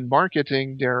have been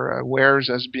marketing their wares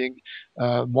as being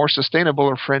more sustainable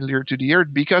or friendlier to the earth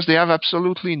because they have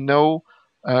absolutely no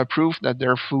proof that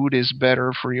their food is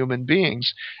better for human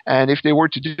beings. And if they were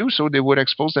to do so, they would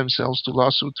expose themselves to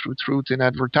lawsuit through truth in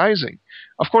advertising.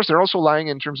 Of course, they're also lying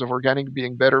in terms of organic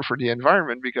being better for the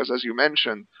environment because, as you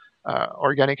mentioned,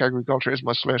 organic agriculture is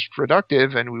much less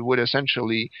productive, and we would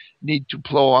essentially need to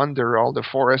plow under all the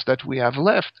forest that we have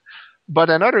left.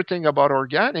 But another thing about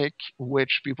organic,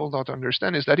 which people don't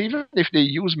understand, is that even if they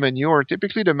use manure,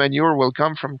 typically the manure will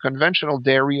come from conventional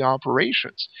dairy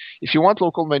operations. If you want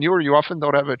local manure, you often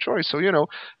don't have a choice. So,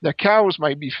 the cows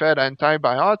might be fed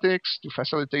antibiotics to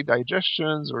facilitate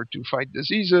digestions or to fight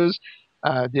diseases.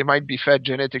 They might be fed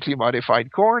genetically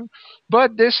modified corn.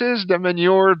 But this is the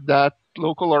manure that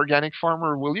local organic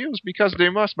farmer will use because they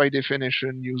must, by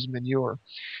definition, use manure.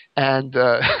 And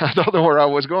I don't know where I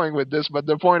was going with this, but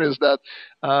the point is that,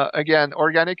 again,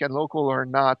 organic and local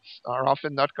are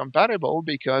often not compatible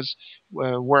because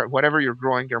whatever you're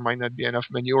growing, there might not be enough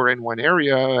manure in one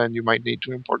area and you might need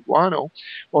to import guano,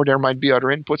 or there might be other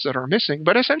inputs that are missing.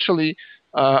 But essentially,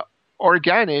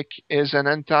 organic is an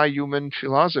anti-human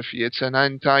philosophy. It's an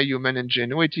anti-human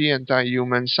ingenuity,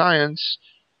 anti-human science,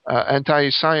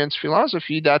 anti-science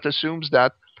philosophy that assumes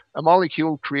that a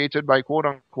molecule created by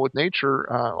quote-unquote nature,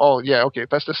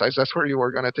 pesticides, that's where you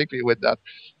were going to take me with that.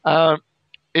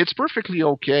 It's perfectly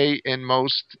okay in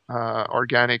most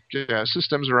organic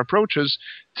systems or approaches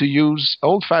to use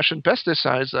old-fashioned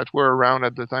pesticides that were around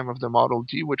at the time of the Model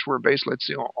T, which were based, let's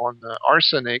say, on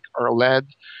arsenic or lead,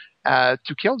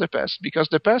 to kill the pest, because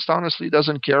the pest honestly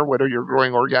doesn't care whether you're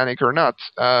growing organic or not.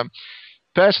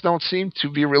 Pests don't seem to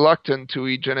be reluctant to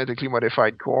eat genetically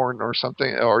modified corn or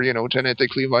something, or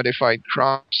genetically modified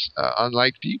crops,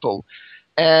 unlike people.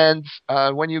 And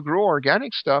when you grow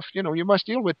organic stuff, you must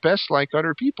deal with pests like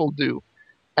other people do.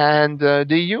 And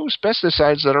they use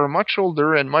pesticides that are much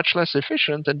older and much less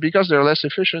efficient, and because they're less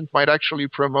efficient, might actually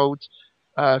promote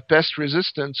pest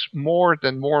resistance more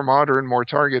than more modern, more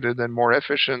targeted, and more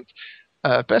efficient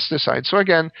pesticides. So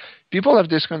again, people have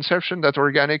this conception that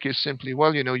organic is simply,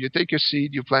 you take a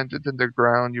seed, you plant it in the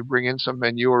ground, you bring in some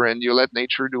manure, and you let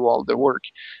nature do all the work.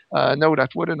 No, that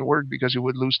wouldn't work because you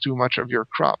would lose too much of your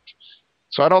crop.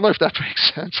 So I don't know if that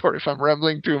makes sense or if I'm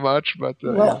rambling too much, but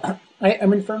I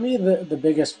mean, for me, the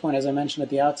biggest point, as I mentioned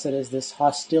at the outset, is this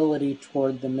hostility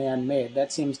toward the man-made.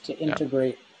 That seems to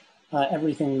integrate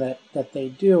everything that they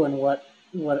do. And what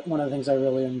one of the things I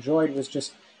really enjoyed was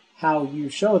just how you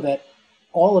show that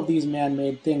all of these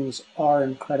man-made things are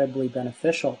incredibly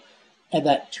beneficial, and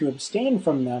that to abstain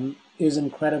from them is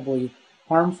incredibly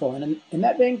harmful. And in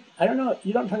that vein, I don't know,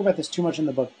 you don't talk about this too much in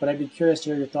the book, but I'd be curious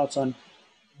to hear your thoughts on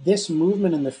this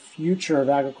movement in the future of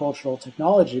agricultural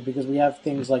technology, because we have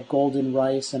things like golden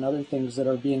rice and other things that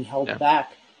are being held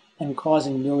back and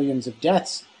causing millions of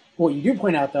deaths. What you do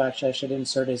point out, though, actually I should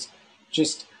insert, is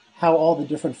just how all the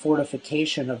different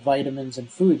fortification of vitamins and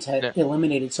foods had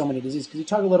eliminated so many diseases. Could you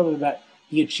talk a little bit about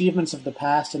the achievements of the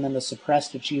past and then the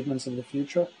suppressed achievements of the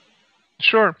future?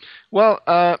 Sure. Well,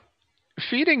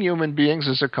 feeding human beings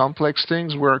is a complex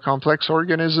thing. We're complex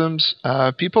organisms.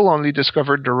 People only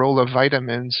discovered the role of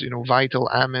vitamins, vital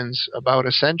amines, about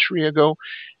a century ago.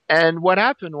 And what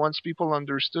happened once people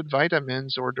understood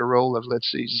vitamins or the role of, let's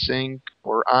say, zinc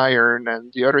or iron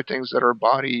and the other things that our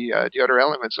body, the other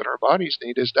elements that our bodies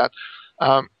need, is that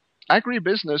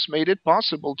agribusiness made it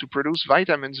possible to produce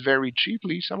vitamins very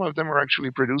cheaply. Some of them are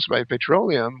actually produced by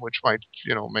petroleum, which might,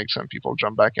 make some people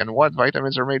jump back. And what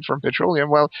vitamins are made from petroleum?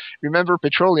 Well, remember,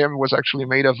 petroleum was actually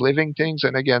made of living things.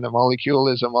 And again, a molecule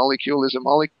is a molecule is a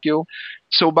molecule.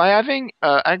 So by having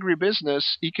agribusiness,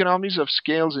 economies of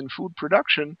scales in food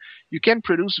production, you can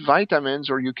produce vitamins,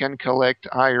 or you can collect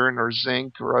iron or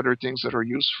zinc or other things that are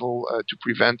useful to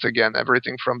prevent, again,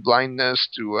 everything from blindness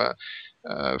to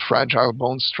fragile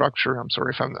bone structure. I'm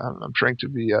sorry if I'm trying to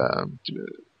be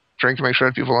trying to make sure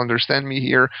that people understand me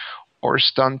here, or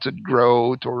stunted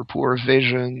growth or poor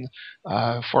vision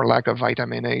for lack of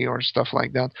vitamin A or stuff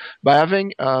like that. By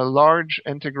having large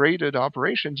integrated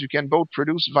operations, you can both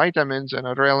produce vitamins and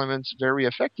other elements very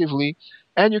effectively,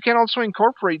 and you can also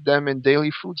incorporate them in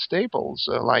daily food staples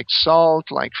like salt,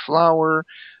 like flour,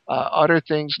 other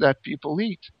things that people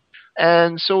eat.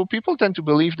 And so people tend to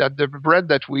believe that the bread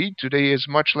that we eat today is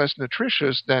much less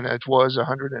nutritious than it was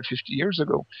 150 years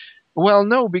ago. Well,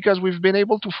 no, because we've been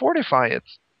able to fortify it.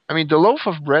 I mean, the loaf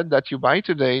of bread that you buy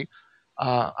today,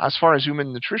 as far as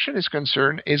human nutrition is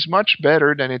concerned, is much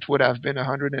better than it would have been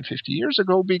 150 years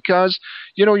ago because,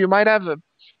 you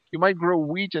might grow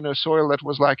wheat in a soil that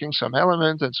was lacking some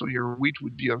element, and so your wheat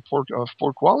would be of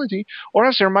poor quality, or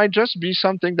else there might just be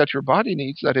something that your body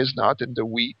needs that is not in the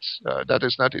wheat, that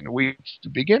is not in wheat to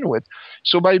begin with.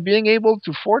 So by being able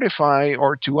to fortify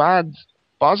or to add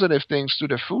positive things to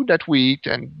the food that we eat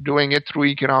and doing it through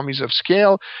economies of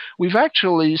scale, we've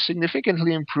actually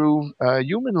significantly improved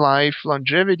human life,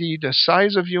 longevity, the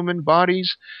size of human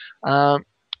bodies.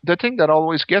 The thing that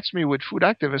always gets me with food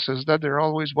activists is that they're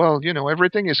always,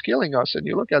 everything is killing us. And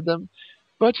you look at them.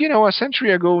 But, a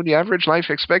century ago, the average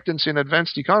life expectancy in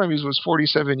advanced economies was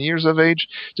 47 years of age.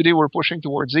 Today, we're pushing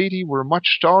towards 80. We're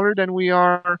much taller than we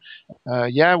are.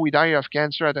 We die of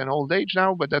cancer at an old age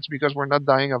now, but that's because we're not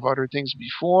dying of other things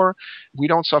before. We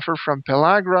don't suffer from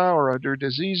pellagra or other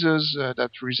diseases that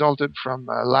resulted from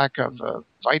lack of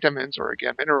vitamins or,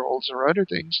 again, minerals or other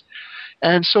things.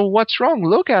 And so what's wrong?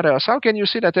 Look at us. How can you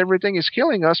say that everything is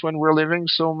killing us when we're living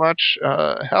so much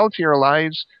healthier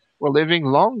lives? We're living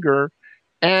longer.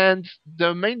 And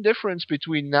the main difference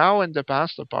between now and the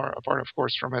past, apart of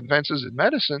course from advances in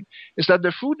medicine, is that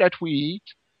the food that we eat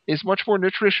is much more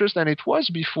nutritious than it was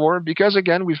before because,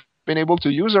 again, we've been able to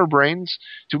use our brains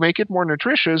to make it more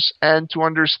nutritious and to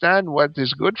understand what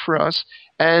is good for us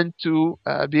and to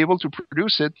be able to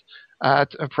produce it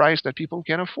at a price that people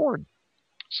can afford.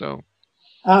 So,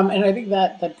 and I think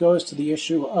that goes to the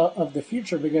issue of the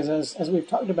future because as we've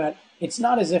talked about, it's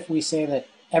not as if we say that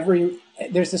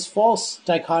there's this false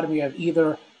dichotomy of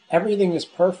either everything is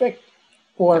perfect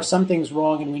or something's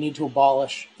wrong and we need to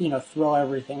abolish, throw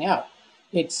everything out.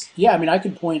 I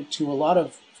could point to a lot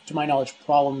of, to my knowledge,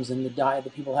 problems in the diet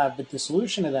that people have, but the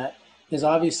solution to that is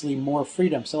obviously more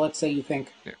freedom. So let's say you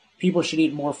think people should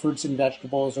eat more fruits and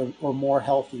vegetables or more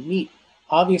healthy meat.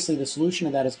 Obviously, the solution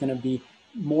to that is going to be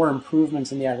more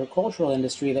improvements in the agricultural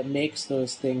industry that makes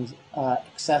those things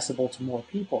accessible to more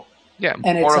people. Yeah,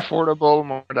 and more affordable,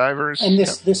 more diverse. And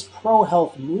this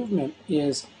pro-health movement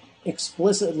is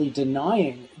explicitly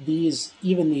denying these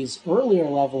earlier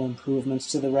level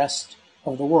improvements to the rest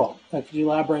of the world. Could you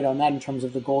elaborate on that in terms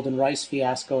of the golden rice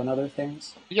fiasco and other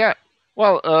things? Yeah.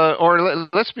 Well,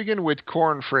 let's begin with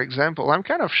corn, for example. I'm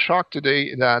kind of shocked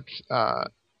today that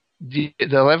the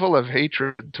level of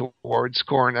hatred towards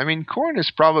corn. I mean, corn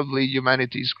is probably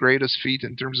humanity's greatest feat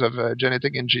in terms of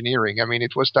genetic engineering. I mean,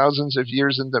 it was thousands of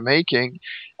years in the making,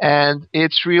 and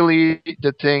it's really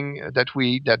the thing that we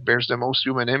eat that bears the most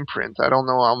human imprint. I don't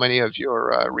know how many of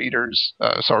your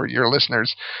your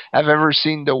listeners have ever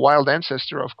seen the wild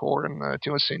ancestor of corn,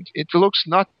 Teosinte. It looks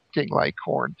nothing like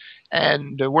corn,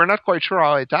 and we're not quite sure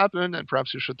how it happened, and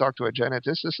perhaps you should talk to a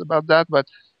geneticist about that, but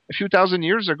a few thousand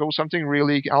years ago, something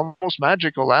really almost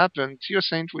magical happened.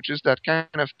 Teosinte, which is that kind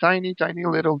of tiny, tiny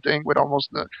little thing with almost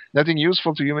nothing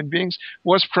useful to human beings,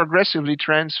 was progressively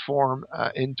transformed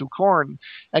into corn.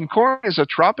 And corn is a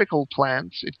tropical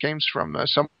plant. It came from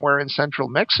somewhere in central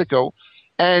Mexico.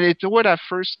 And it would have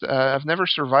have never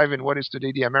survived in what is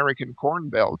today the American Corn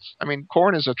Belt. I mean,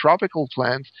 corn is a tropical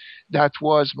plant that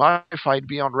was modified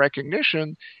beyond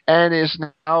recognition and is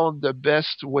now the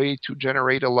best way to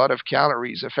generate a lot of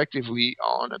calories effectively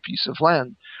on a piece of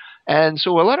land. And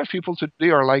so a lot of people today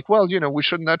are like, well, we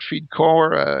should not feed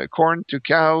corn to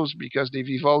cows because they've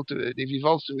evolved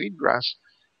to eat grass.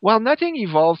 Well, nothing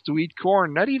evolved to eat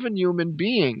corn, not even human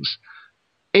beings.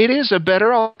 It is a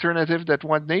better alternative than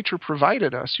what nature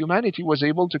provided us. Humanity was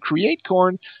able to create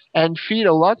corn and feed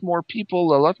a lot more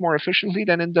people a lot more efficiently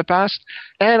than in the past,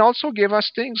 and also give us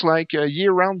things like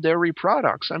year-round dairy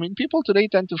products. I mean, people today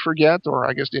tend to forget, or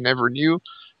I guess they never knew,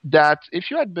 that if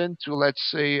you had been to, let's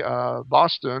say,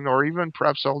 Boston, or even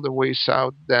perhaps all the way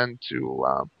south then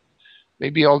to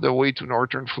maybe all the way to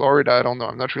northern Florida. I don't know.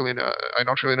 I don't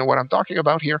really know what I'm talking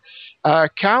about here.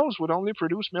 Cows would only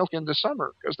produce milk in the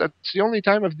summer because that's the only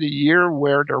time of the year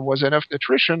where there was enough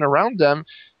nutrition around them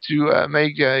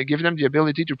to give them the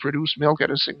ability to produce milk at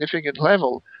a significant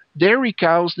level. dairy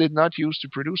cows did not use to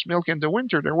produce milk in the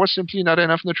winter. There was simply not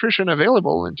enough nutrition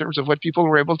available in terms of what people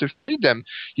were able to feed them.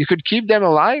 You could keep them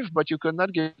alive, but you could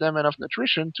not give them enough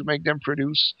nutrition to make them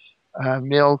produce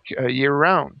milk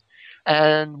year-round.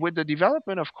 And with the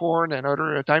development of corn and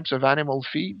other types of animal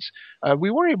feeds,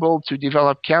 we were able to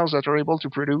develop cows that are able to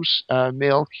produce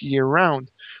milk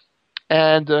year-round.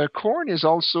 And corn is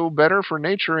also better for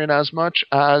nature in as much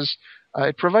as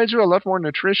it provides you a lot more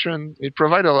nutrition. It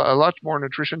provides a lot more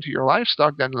nutrition to your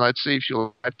livestock than, let's say, if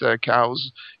you let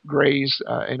cows graze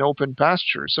in open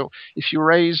pasture. So if you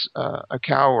raise a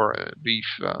cow or a beef,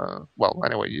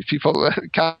 people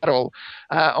cattle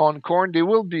on corn, they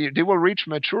will reach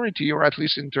maturity, or at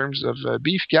least in terms of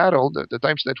beef cattle, the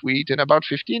types that we eat, in about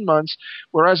 15 months.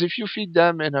 Whereas if you feed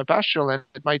them in a pasture land,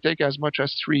 it might take as much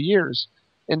as 3 years.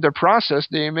 In the process,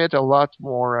 they emit a lot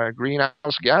more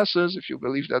greenhouse gases, if you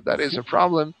believe that is a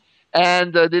problem,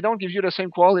 and they don't give you the same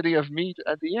quality of meat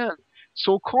at the end.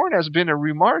 So corn has been a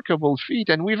remarkable feat,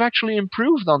 and we've actually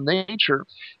improved on nature.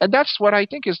 And that's what I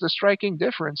think is the striking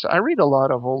difference. I read a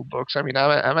lot of old books. I mean,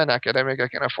 I'm an academic. I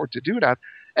can afford to do that.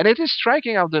 And it is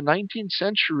striking how the 19th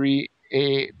century,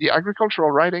 the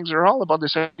agricultural writings are all about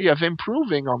this idea of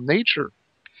improving on nature.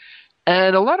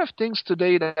 And a lot of things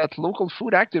today that local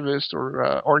food activists or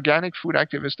organic food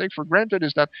activists take for granted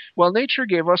is that, well, nature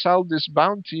gave us all this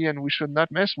bounty and we should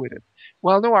not mess with it.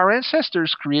 Well, no, our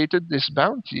ancestors created this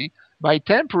bounty by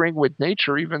tampering with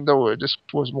nature, even though this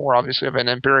was more obviously of an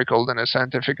empirical than a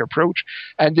scientific approach.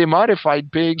 And they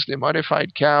modified pigs, they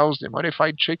modified cows, they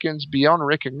modified chickens beyond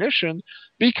recognition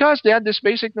because they had this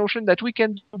basic notion that we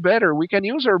can do better. We can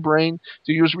use our brain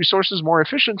to use resources more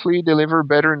efficiently, deliver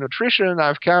better nutrition,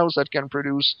 have cows that can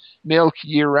produce milk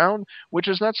year-round, which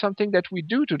is not something that we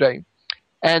do today.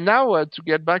 And now to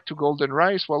get back to golden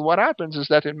rice, well, what happens is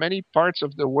that in many parts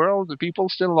of the world, the people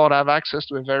still don't have access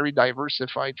to a very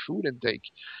diversified food intake.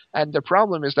 And the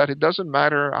problem is that it doesn't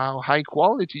matter how high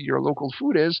quality your local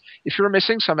food is. If you're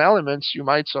missing some elements, you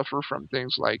might suffer from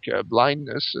things like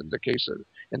blindness. In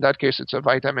that case, it's a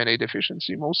vitamin A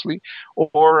deficiency mostly,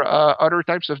 or other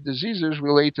types of diseases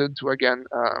related to, again,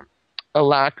 a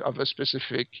lack of a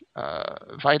specific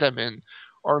vitamin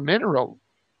or mineral.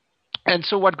 And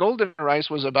so what golden rice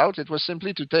was about, it was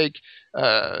simply to take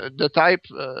the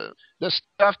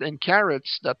stuff in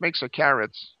carrots that makes a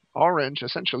carrot orange,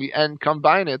 essentially, and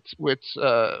combine it with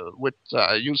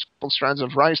useful strands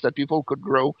of rice that people could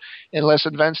grow in less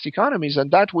advanced economies. And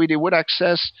that way they would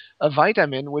access a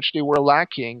vitamin which they were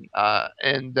lacking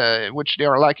which they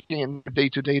are lacking in their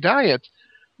day-to-day diet.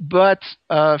 But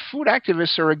food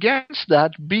activists are against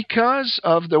that because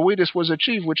of the way this was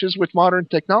achieved, which is with modern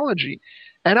technology.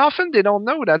 And often they don't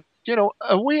know that,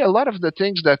 a lot of the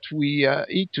things that we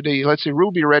eat today, let's say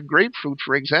ruby red grapefruit,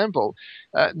 for example,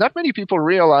 not many people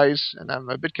realize, and I'm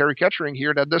a bit caricaturing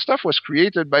here, that the stuff was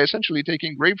created by essentially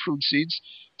taking grapefruit seeds,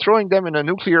 throwing them in a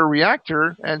nuclear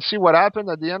reactor, and see what happened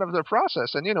at the end of the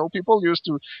process. And, people used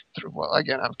to, well,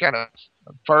 again, I'm kind of,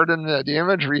 pardon the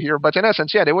imagery here, but in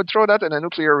essence, they would throw that in a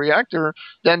nuclear reactor,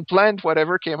 then plant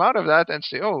whatever came out of that and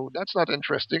say, oh, that's not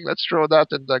interesting. Let's throw that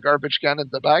in the garbage can in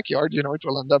the backyard. It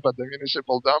will end up at the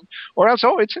municipal dump. Or else,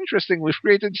 oh, it's interesting. We've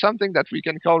created something that we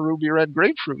can call ruby red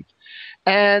grapefruit.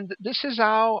 And this is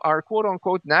how our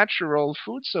quote-unquote natural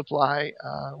food supply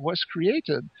was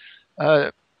created.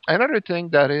 Another thing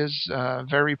that is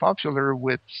very popular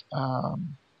with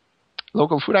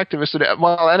local food activists today,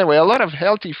 well, anyway, a lot of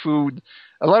food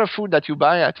that you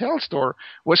buy at health store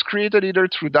was created either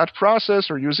through that process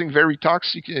or using very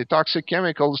toxic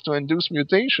chemicals to induce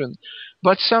mutation.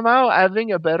 But somehow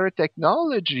having a better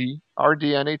technology, our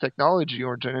DNA technology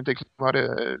or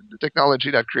technology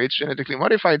that creates genetically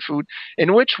modified food,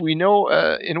 in which we know,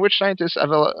 in which scientists have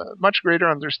a much greater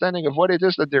understanding of what it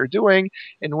is that they're doing,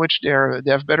 in which they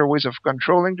have better ways of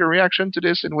controlling the reaction to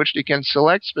this, in which they can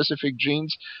select specific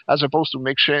genes as opposed to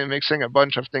mixing a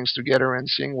bunch of things together and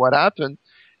seeing what happened,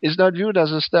 is not viewed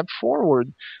as a step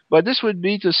forward. But this would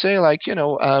be to say,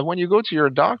 when you go to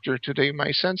your doctor today, my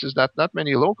sense is that not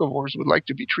many locavores would like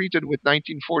to be treated with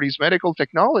 1940s medical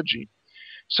technology.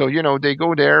 So, they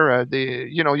go there,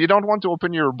 you don't want to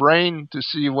open your brain to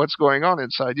see what's going on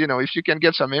inside. If you can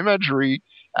get some imagery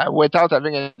without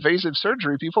having invasive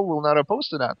surgery, people will not oppose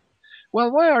to that.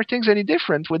 Well, why are things any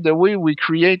different with the way we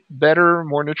create better,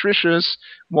 more nutritious,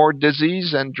 more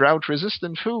disease and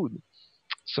drought-resistant food?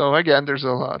 So again, there's a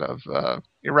lot of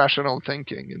irrational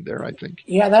thinking in there, I think.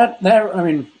 Yeah, it's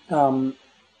going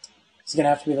to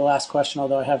have to be the last question,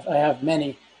 although I have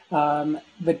many. But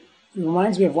it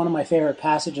reminds me of one of my favorite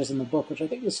passages in the book, which I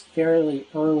think is fairly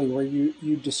early, where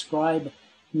you describe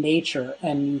nature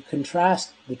and you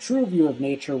contrast the true view of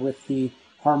nature with the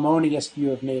harmonious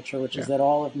view of nature, which is that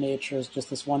all of nature is just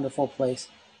this wonderful place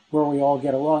where we all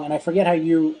get along. And I forget how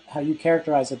you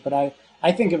characterize it, but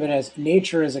I think of it as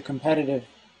nature is a competitive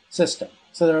system.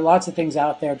 So there are lots of things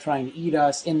out there trying to eat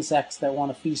us, insects that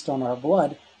want to feast on our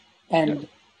blood, and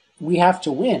we have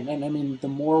to win. And I mean, the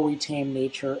more we tame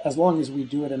nature, as long as we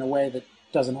do it in a way that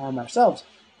doesn't harm ourselves,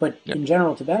 but in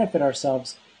general to benefit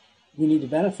ourselves, we need to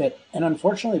benefit. And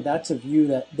unfortunately, that's a view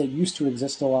that used to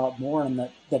exist a lot more and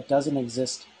that doesn't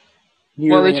exist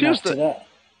nearly enough today.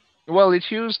 Well, it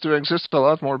used to exist a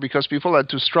lot more because people had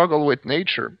to struggle with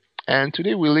nature. And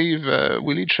today we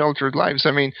lead sheltered lives.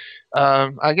 I mean,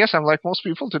 I guess I'm like most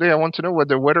people today. I want to know what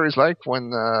the weather is like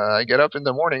when I get up in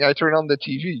the morning. I turn on the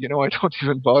TV. You know, I don't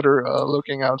even bother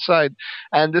looking outside.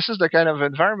 And this is the kind of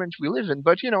environment we live in.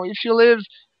 But, you know, if you live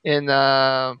in,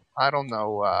 a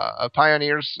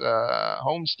pioneer's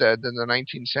homestead in the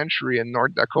 19th century in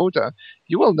North Dakota,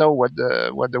 you will know what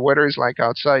the weather is like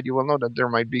outside. You will know that there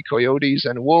might be coyotes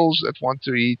and wolves that want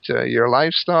to eat your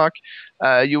livestock.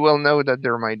 You will know that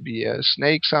there might be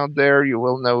snakes out there. You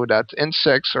will know that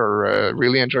insects are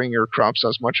really enjoying your crops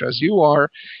as much as you are.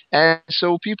 And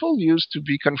so people used to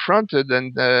be confronted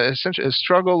and essentially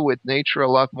struggle with nature a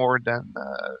lot more than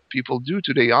people do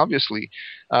today, obviously.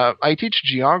 I teach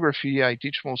geography. I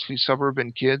teach mostly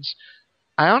suburban kids.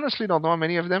 I honestly don't know how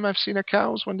many of them have seen a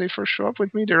cows when they first show up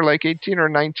with me. They're like 18 or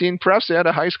 19. Perhaps they had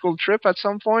a high school trip at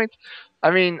some point.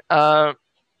 I mean, the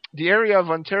area of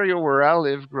Ontario where I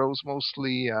live grows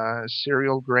mostly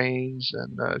cereal grains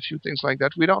and a few things like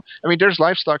that. There's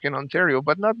livestock in Ontario,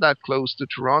 but not that close to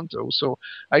Toronto. So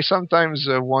I sometimes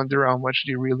wonder how much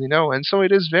they really know. And so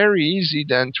it is very easy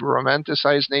then to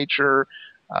romanticize nature.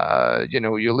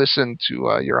 You listen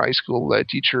to your high school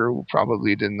teacher who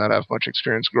probably did not have much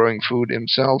experience growing food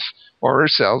himself or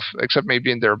herself, except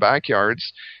maybe in their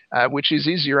backyards, which is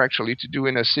easier actually to do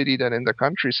in a city than in the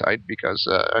countryside because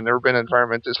an urban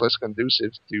environment is less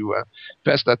conducive to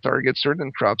pests that target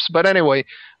certain crops. But anyway,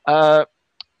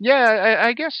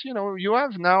 I guess, you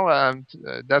have now,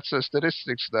 that's the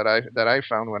statistics that I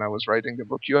found when I was writing the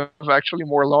book. You have actually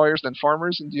more lawyers than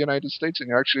farmers in the United States, and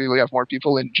you actually have more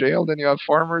people in jail than you have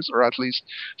farmers, or at least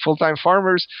full-time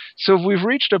farmers. So we've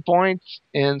reached a point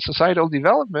in societal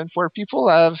development where people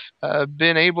have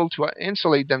been able to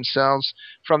insulate themselves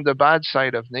from the bad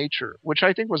side of nature, which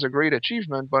I think was a great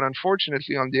achievement. But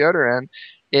unfortunately, on the other hand,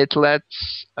 it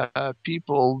lets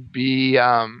people be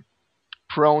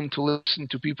prone to listen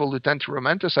to people who tend to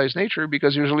romanticize nature,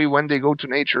 because usually when they go to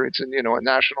nature, it's in a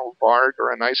national park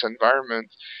or a nice environment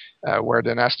where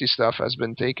the nasty stuff has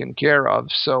been taken care of.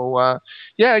 So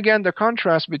again, the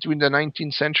contrast between the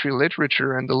 19th century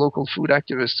literature and the local food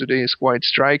activists today is quite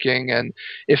striking. And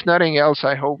if nothing else,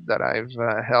 I hope that I've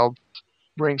helped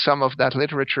bring some of that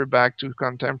literature back to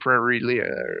contemporary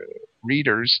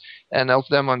readers and help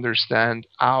them understand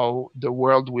how the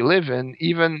world we live in,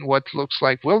 even what looks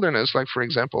like wilderness, like, for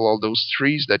example, all those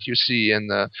trees that you see in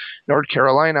North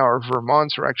Carolina or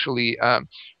Vermont, are actually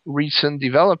recent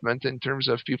development in terms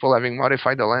of people having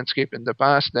modified the landscape in the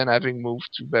past, then having moved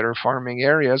to better farming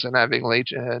areas and having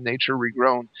nature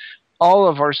regrown. All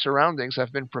of our surroundings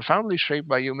have been profoundly shaped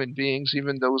by human beings,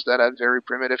 even those that have very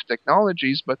primitive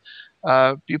technologies. But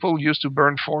people used to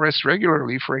burn forests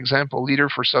regularly, for example, either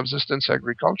for subsistence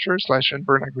agriculture / and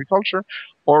burn agriculture,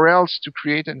 or else to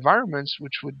create environments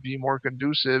which would be more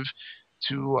conducive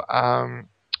to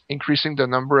increasing the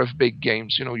number of big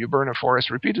games. You burn a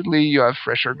forest repeatedly, you have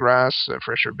fresher grass,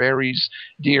 fresher berries,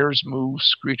 deers,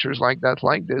 moose, creatures like that,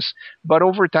 like this. But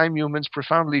over time, humans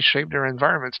profoundly shape their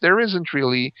environments. There isn't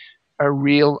really a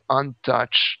real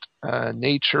untouched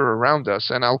nature around us.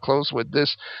 And I'll close with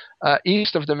this.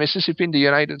 East of the Mississippi in the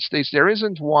United States, there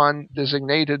isn't one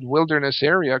designated wilderness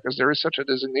area, because there is such a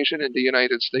designation in the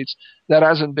United States, that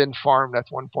hasn't been farmed at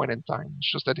one point in time.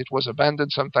 It's just that it was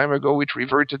abandoned some time ago. It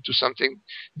reverted to something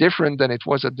different than it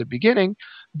was at the beginning.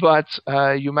 But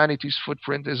humanity's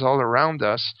footprint is all around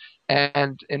us.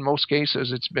 And in most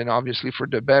cases, it's been obviously for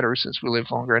the better, since we live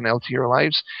longer and healthier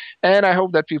lives. And I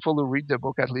hope that people who read the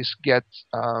book at least get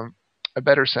a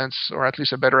better sense, or at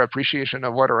least a better appreciation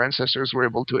of what our ancestors were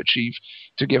able to achieve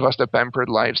to give us the pampered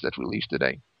lives that we live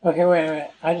today. Okay, wait.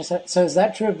 So is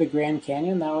that true of the Grand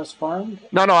Canyon that was farmed?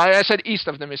 No, I said east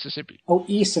of the Mississippi. Oh,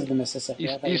 east of the Mississippi.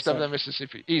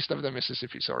 East of the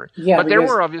Mississippi, sorry. Yeah, but there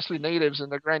were obviously natives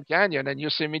in the Grand Canyon and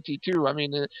Yosemite too. I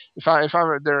mean,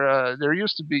 there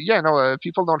used to be,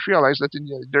 people don't realize that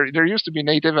there used to be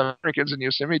Native Americans in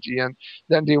Yosemite, and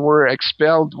then they were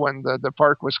expelled when the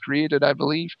park was created, I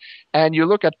believe. And you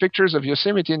look at pictures of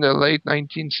Yosemite in the late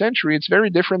 19th century, it's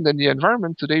very different than the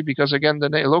environment today, because again, the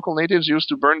local natives used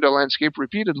to burn burned the landscape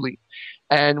repeatedly.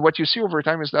 And what you see over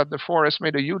time is that the forest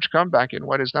made a huge comeback in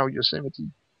what is now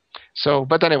Yosemite. So,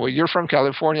 but anyway, you're from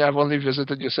California. I've only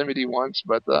visited Yosemite once,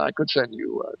 but I could send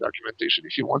you documentation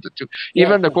if you wanted to.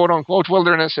 Even the quote-unquote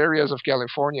wilderness areas of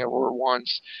California were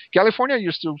once. California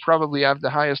used to probably have the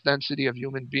highest density of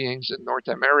human beings in North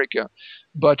America,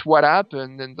 but what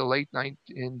happened in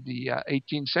the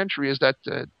 18th century is that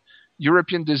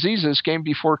European diseases came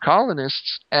before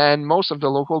colonists, and most of the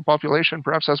local population,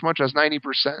 perhaps as much as 90%,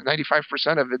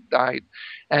 95% of it died.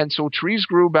 And so trees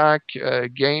grew back,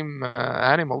 game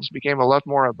animals became a lot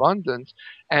more abundant,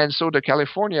 and so the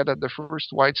California that the first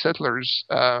white settlers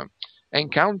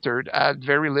encountered had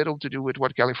very little to do with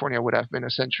what California would have been a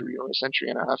century or a century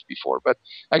and a half before. But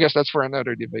I guess that's for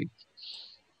another debate.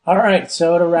 All right,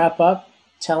 so to wrap up,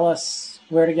 tell us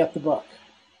where to get the book.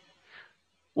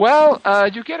 Well,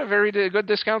 you get a very good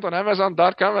discount on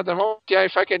Amazon.com at the moment. Yeah,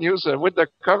 if I can use with the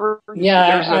cover.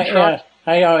 Yeah,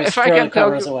 I always throw the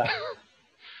covers away.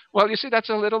 Well, you see, that's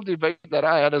a little debate that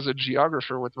I had as a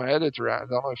geographer with my editor. I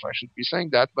don't know if I should be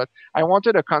saying that, but I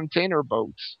wanted a container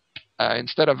boat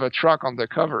instead of a truck on the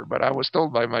cover. But I was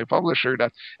told by my publisher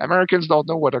that Americans don't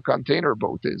know what a container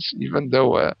boat is, even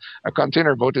though a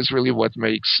container boat is really what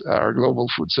makes our global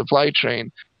food supply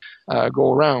chain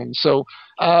go around. So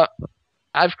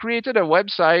I've created a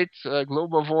website,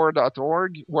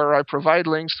 globivore.org, where I provide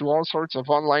links to all sorts of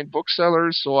online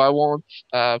booksellers, so I won't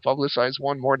publicize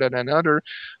one more than another,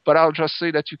 but I'll just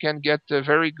say that you can get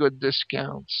very good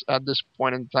discounts at this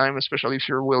point in time, especially if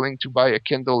you're willing to buy a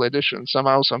Kindle edition.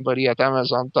 Somehow somebody at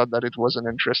Amazon thought that it was an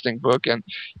interesting book, and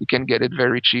you can get it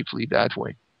very cheaply that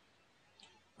way.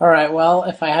 All right, well,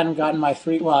 if I hadn't gotten my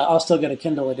free... Well, I'll still get a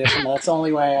Kindle edition. That's the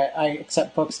only way I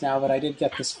accept books now, but I did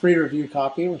get this free review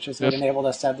copy, which is what enabled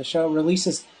us to have the show.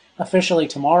 Releases officially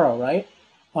tomorrow, right?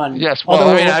 Yes, well,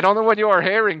 I don't know when you are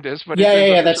airing this, but...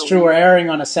 Yeah, that's true. We're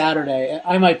airing on a Saturday.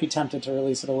 I might be tempted to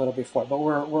release it a little before, but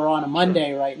we're on a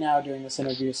Monday right now doing this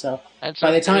interview, so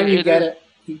by the time you get it...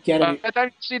 By the time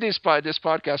you see this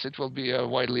podcast, it will be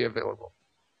widely available.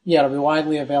 Yeah, it'll be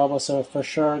widely available, so for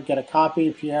sure, get a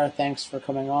copy. Pierre, thanks for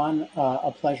coming on.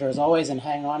 A pleasure as always, and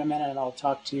hang on a minute, and I'll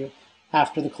talk to you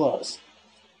after the close.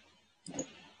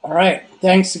 All right,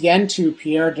 thanks again to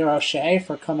Pierre Desrochers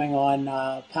for coming on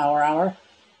Power Hour.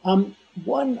 I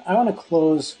want to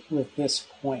close with this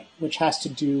point, which has to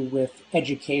do with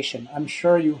education. I'm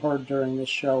sure you heard during this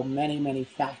show many, many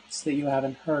facts that you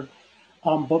haven't heard,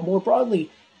 but more broadly,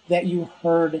 that you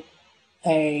heard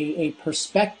a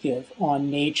perspective on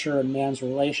nature and man's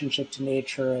relationship to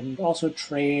nature, and also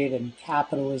trade and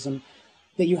capitalism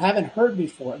that you haven't heard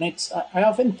before. And I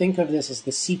often think of this as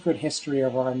the secret history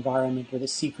of our environment, or the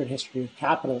secret history of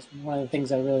capitalism. One of the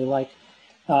things I really like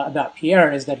about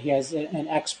Pierre is that he has an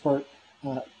expert,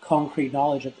 concrete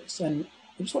knowledge of this. And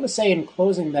I just want to say in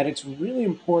closing that it's really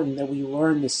important that we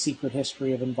learn the secret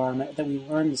history of environment, that we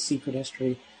learn the secret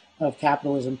history of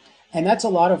capitalism. And that's a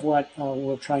lot of what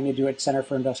we're trying to do at Center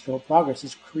for Industrial Progress,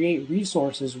 is create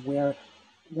resources where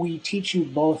we teach you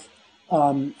both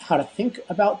how to think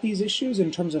about these issues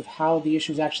in terms of how the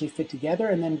issues actually fit together,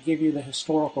 and then give you the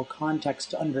historical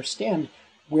context to understand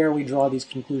where we draw these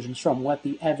conclusions from, what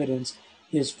the evidence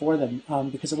is for them.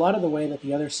 Because a lot of the way that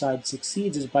the other side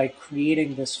succeeds is by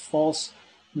creating this false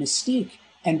mystique,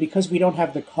 and because we don't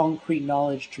have the concrete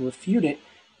knowledge to refute it,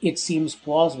 it seems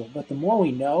plausible. But the more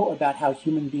we know about how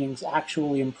human beings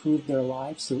actually improve their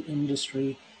lives through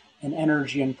industry and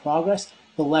energy and progress,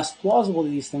 the less plausible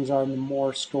these things are, and the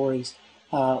more stories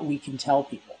we can tell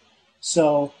people.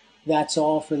 So that's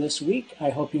all for this week.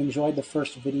 I hope you enjoyed the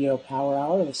first video Power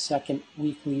Hour, the second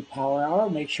weekly Power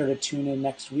Hour. Make sure to tune in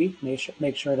next week.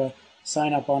 Make sure to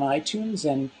sign up on iTunes.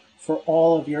 And for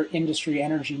all of your industry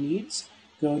energy needs,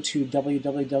 go to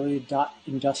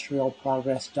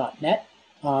www.industrialprogress.net.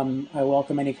 I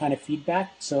welcome any kind of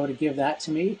feedback, so to give that to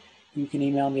me, you can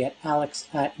email me at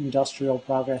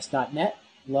alex@industrialprogress.net.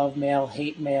 Love mail,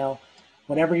 hate mail,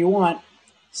 whatever you want,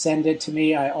 send it to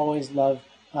me. I always love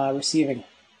receiving it.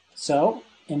 So,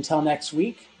 until next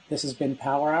week, this has been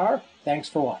Power Hour. Thanks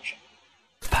for watching.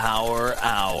 Power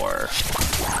Hour.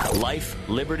 Life,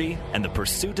 liberty, and the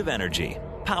pursuit of energy.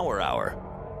 Power Hour.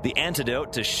 The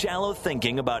antidote to shallow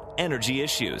thinking about energy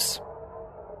issues.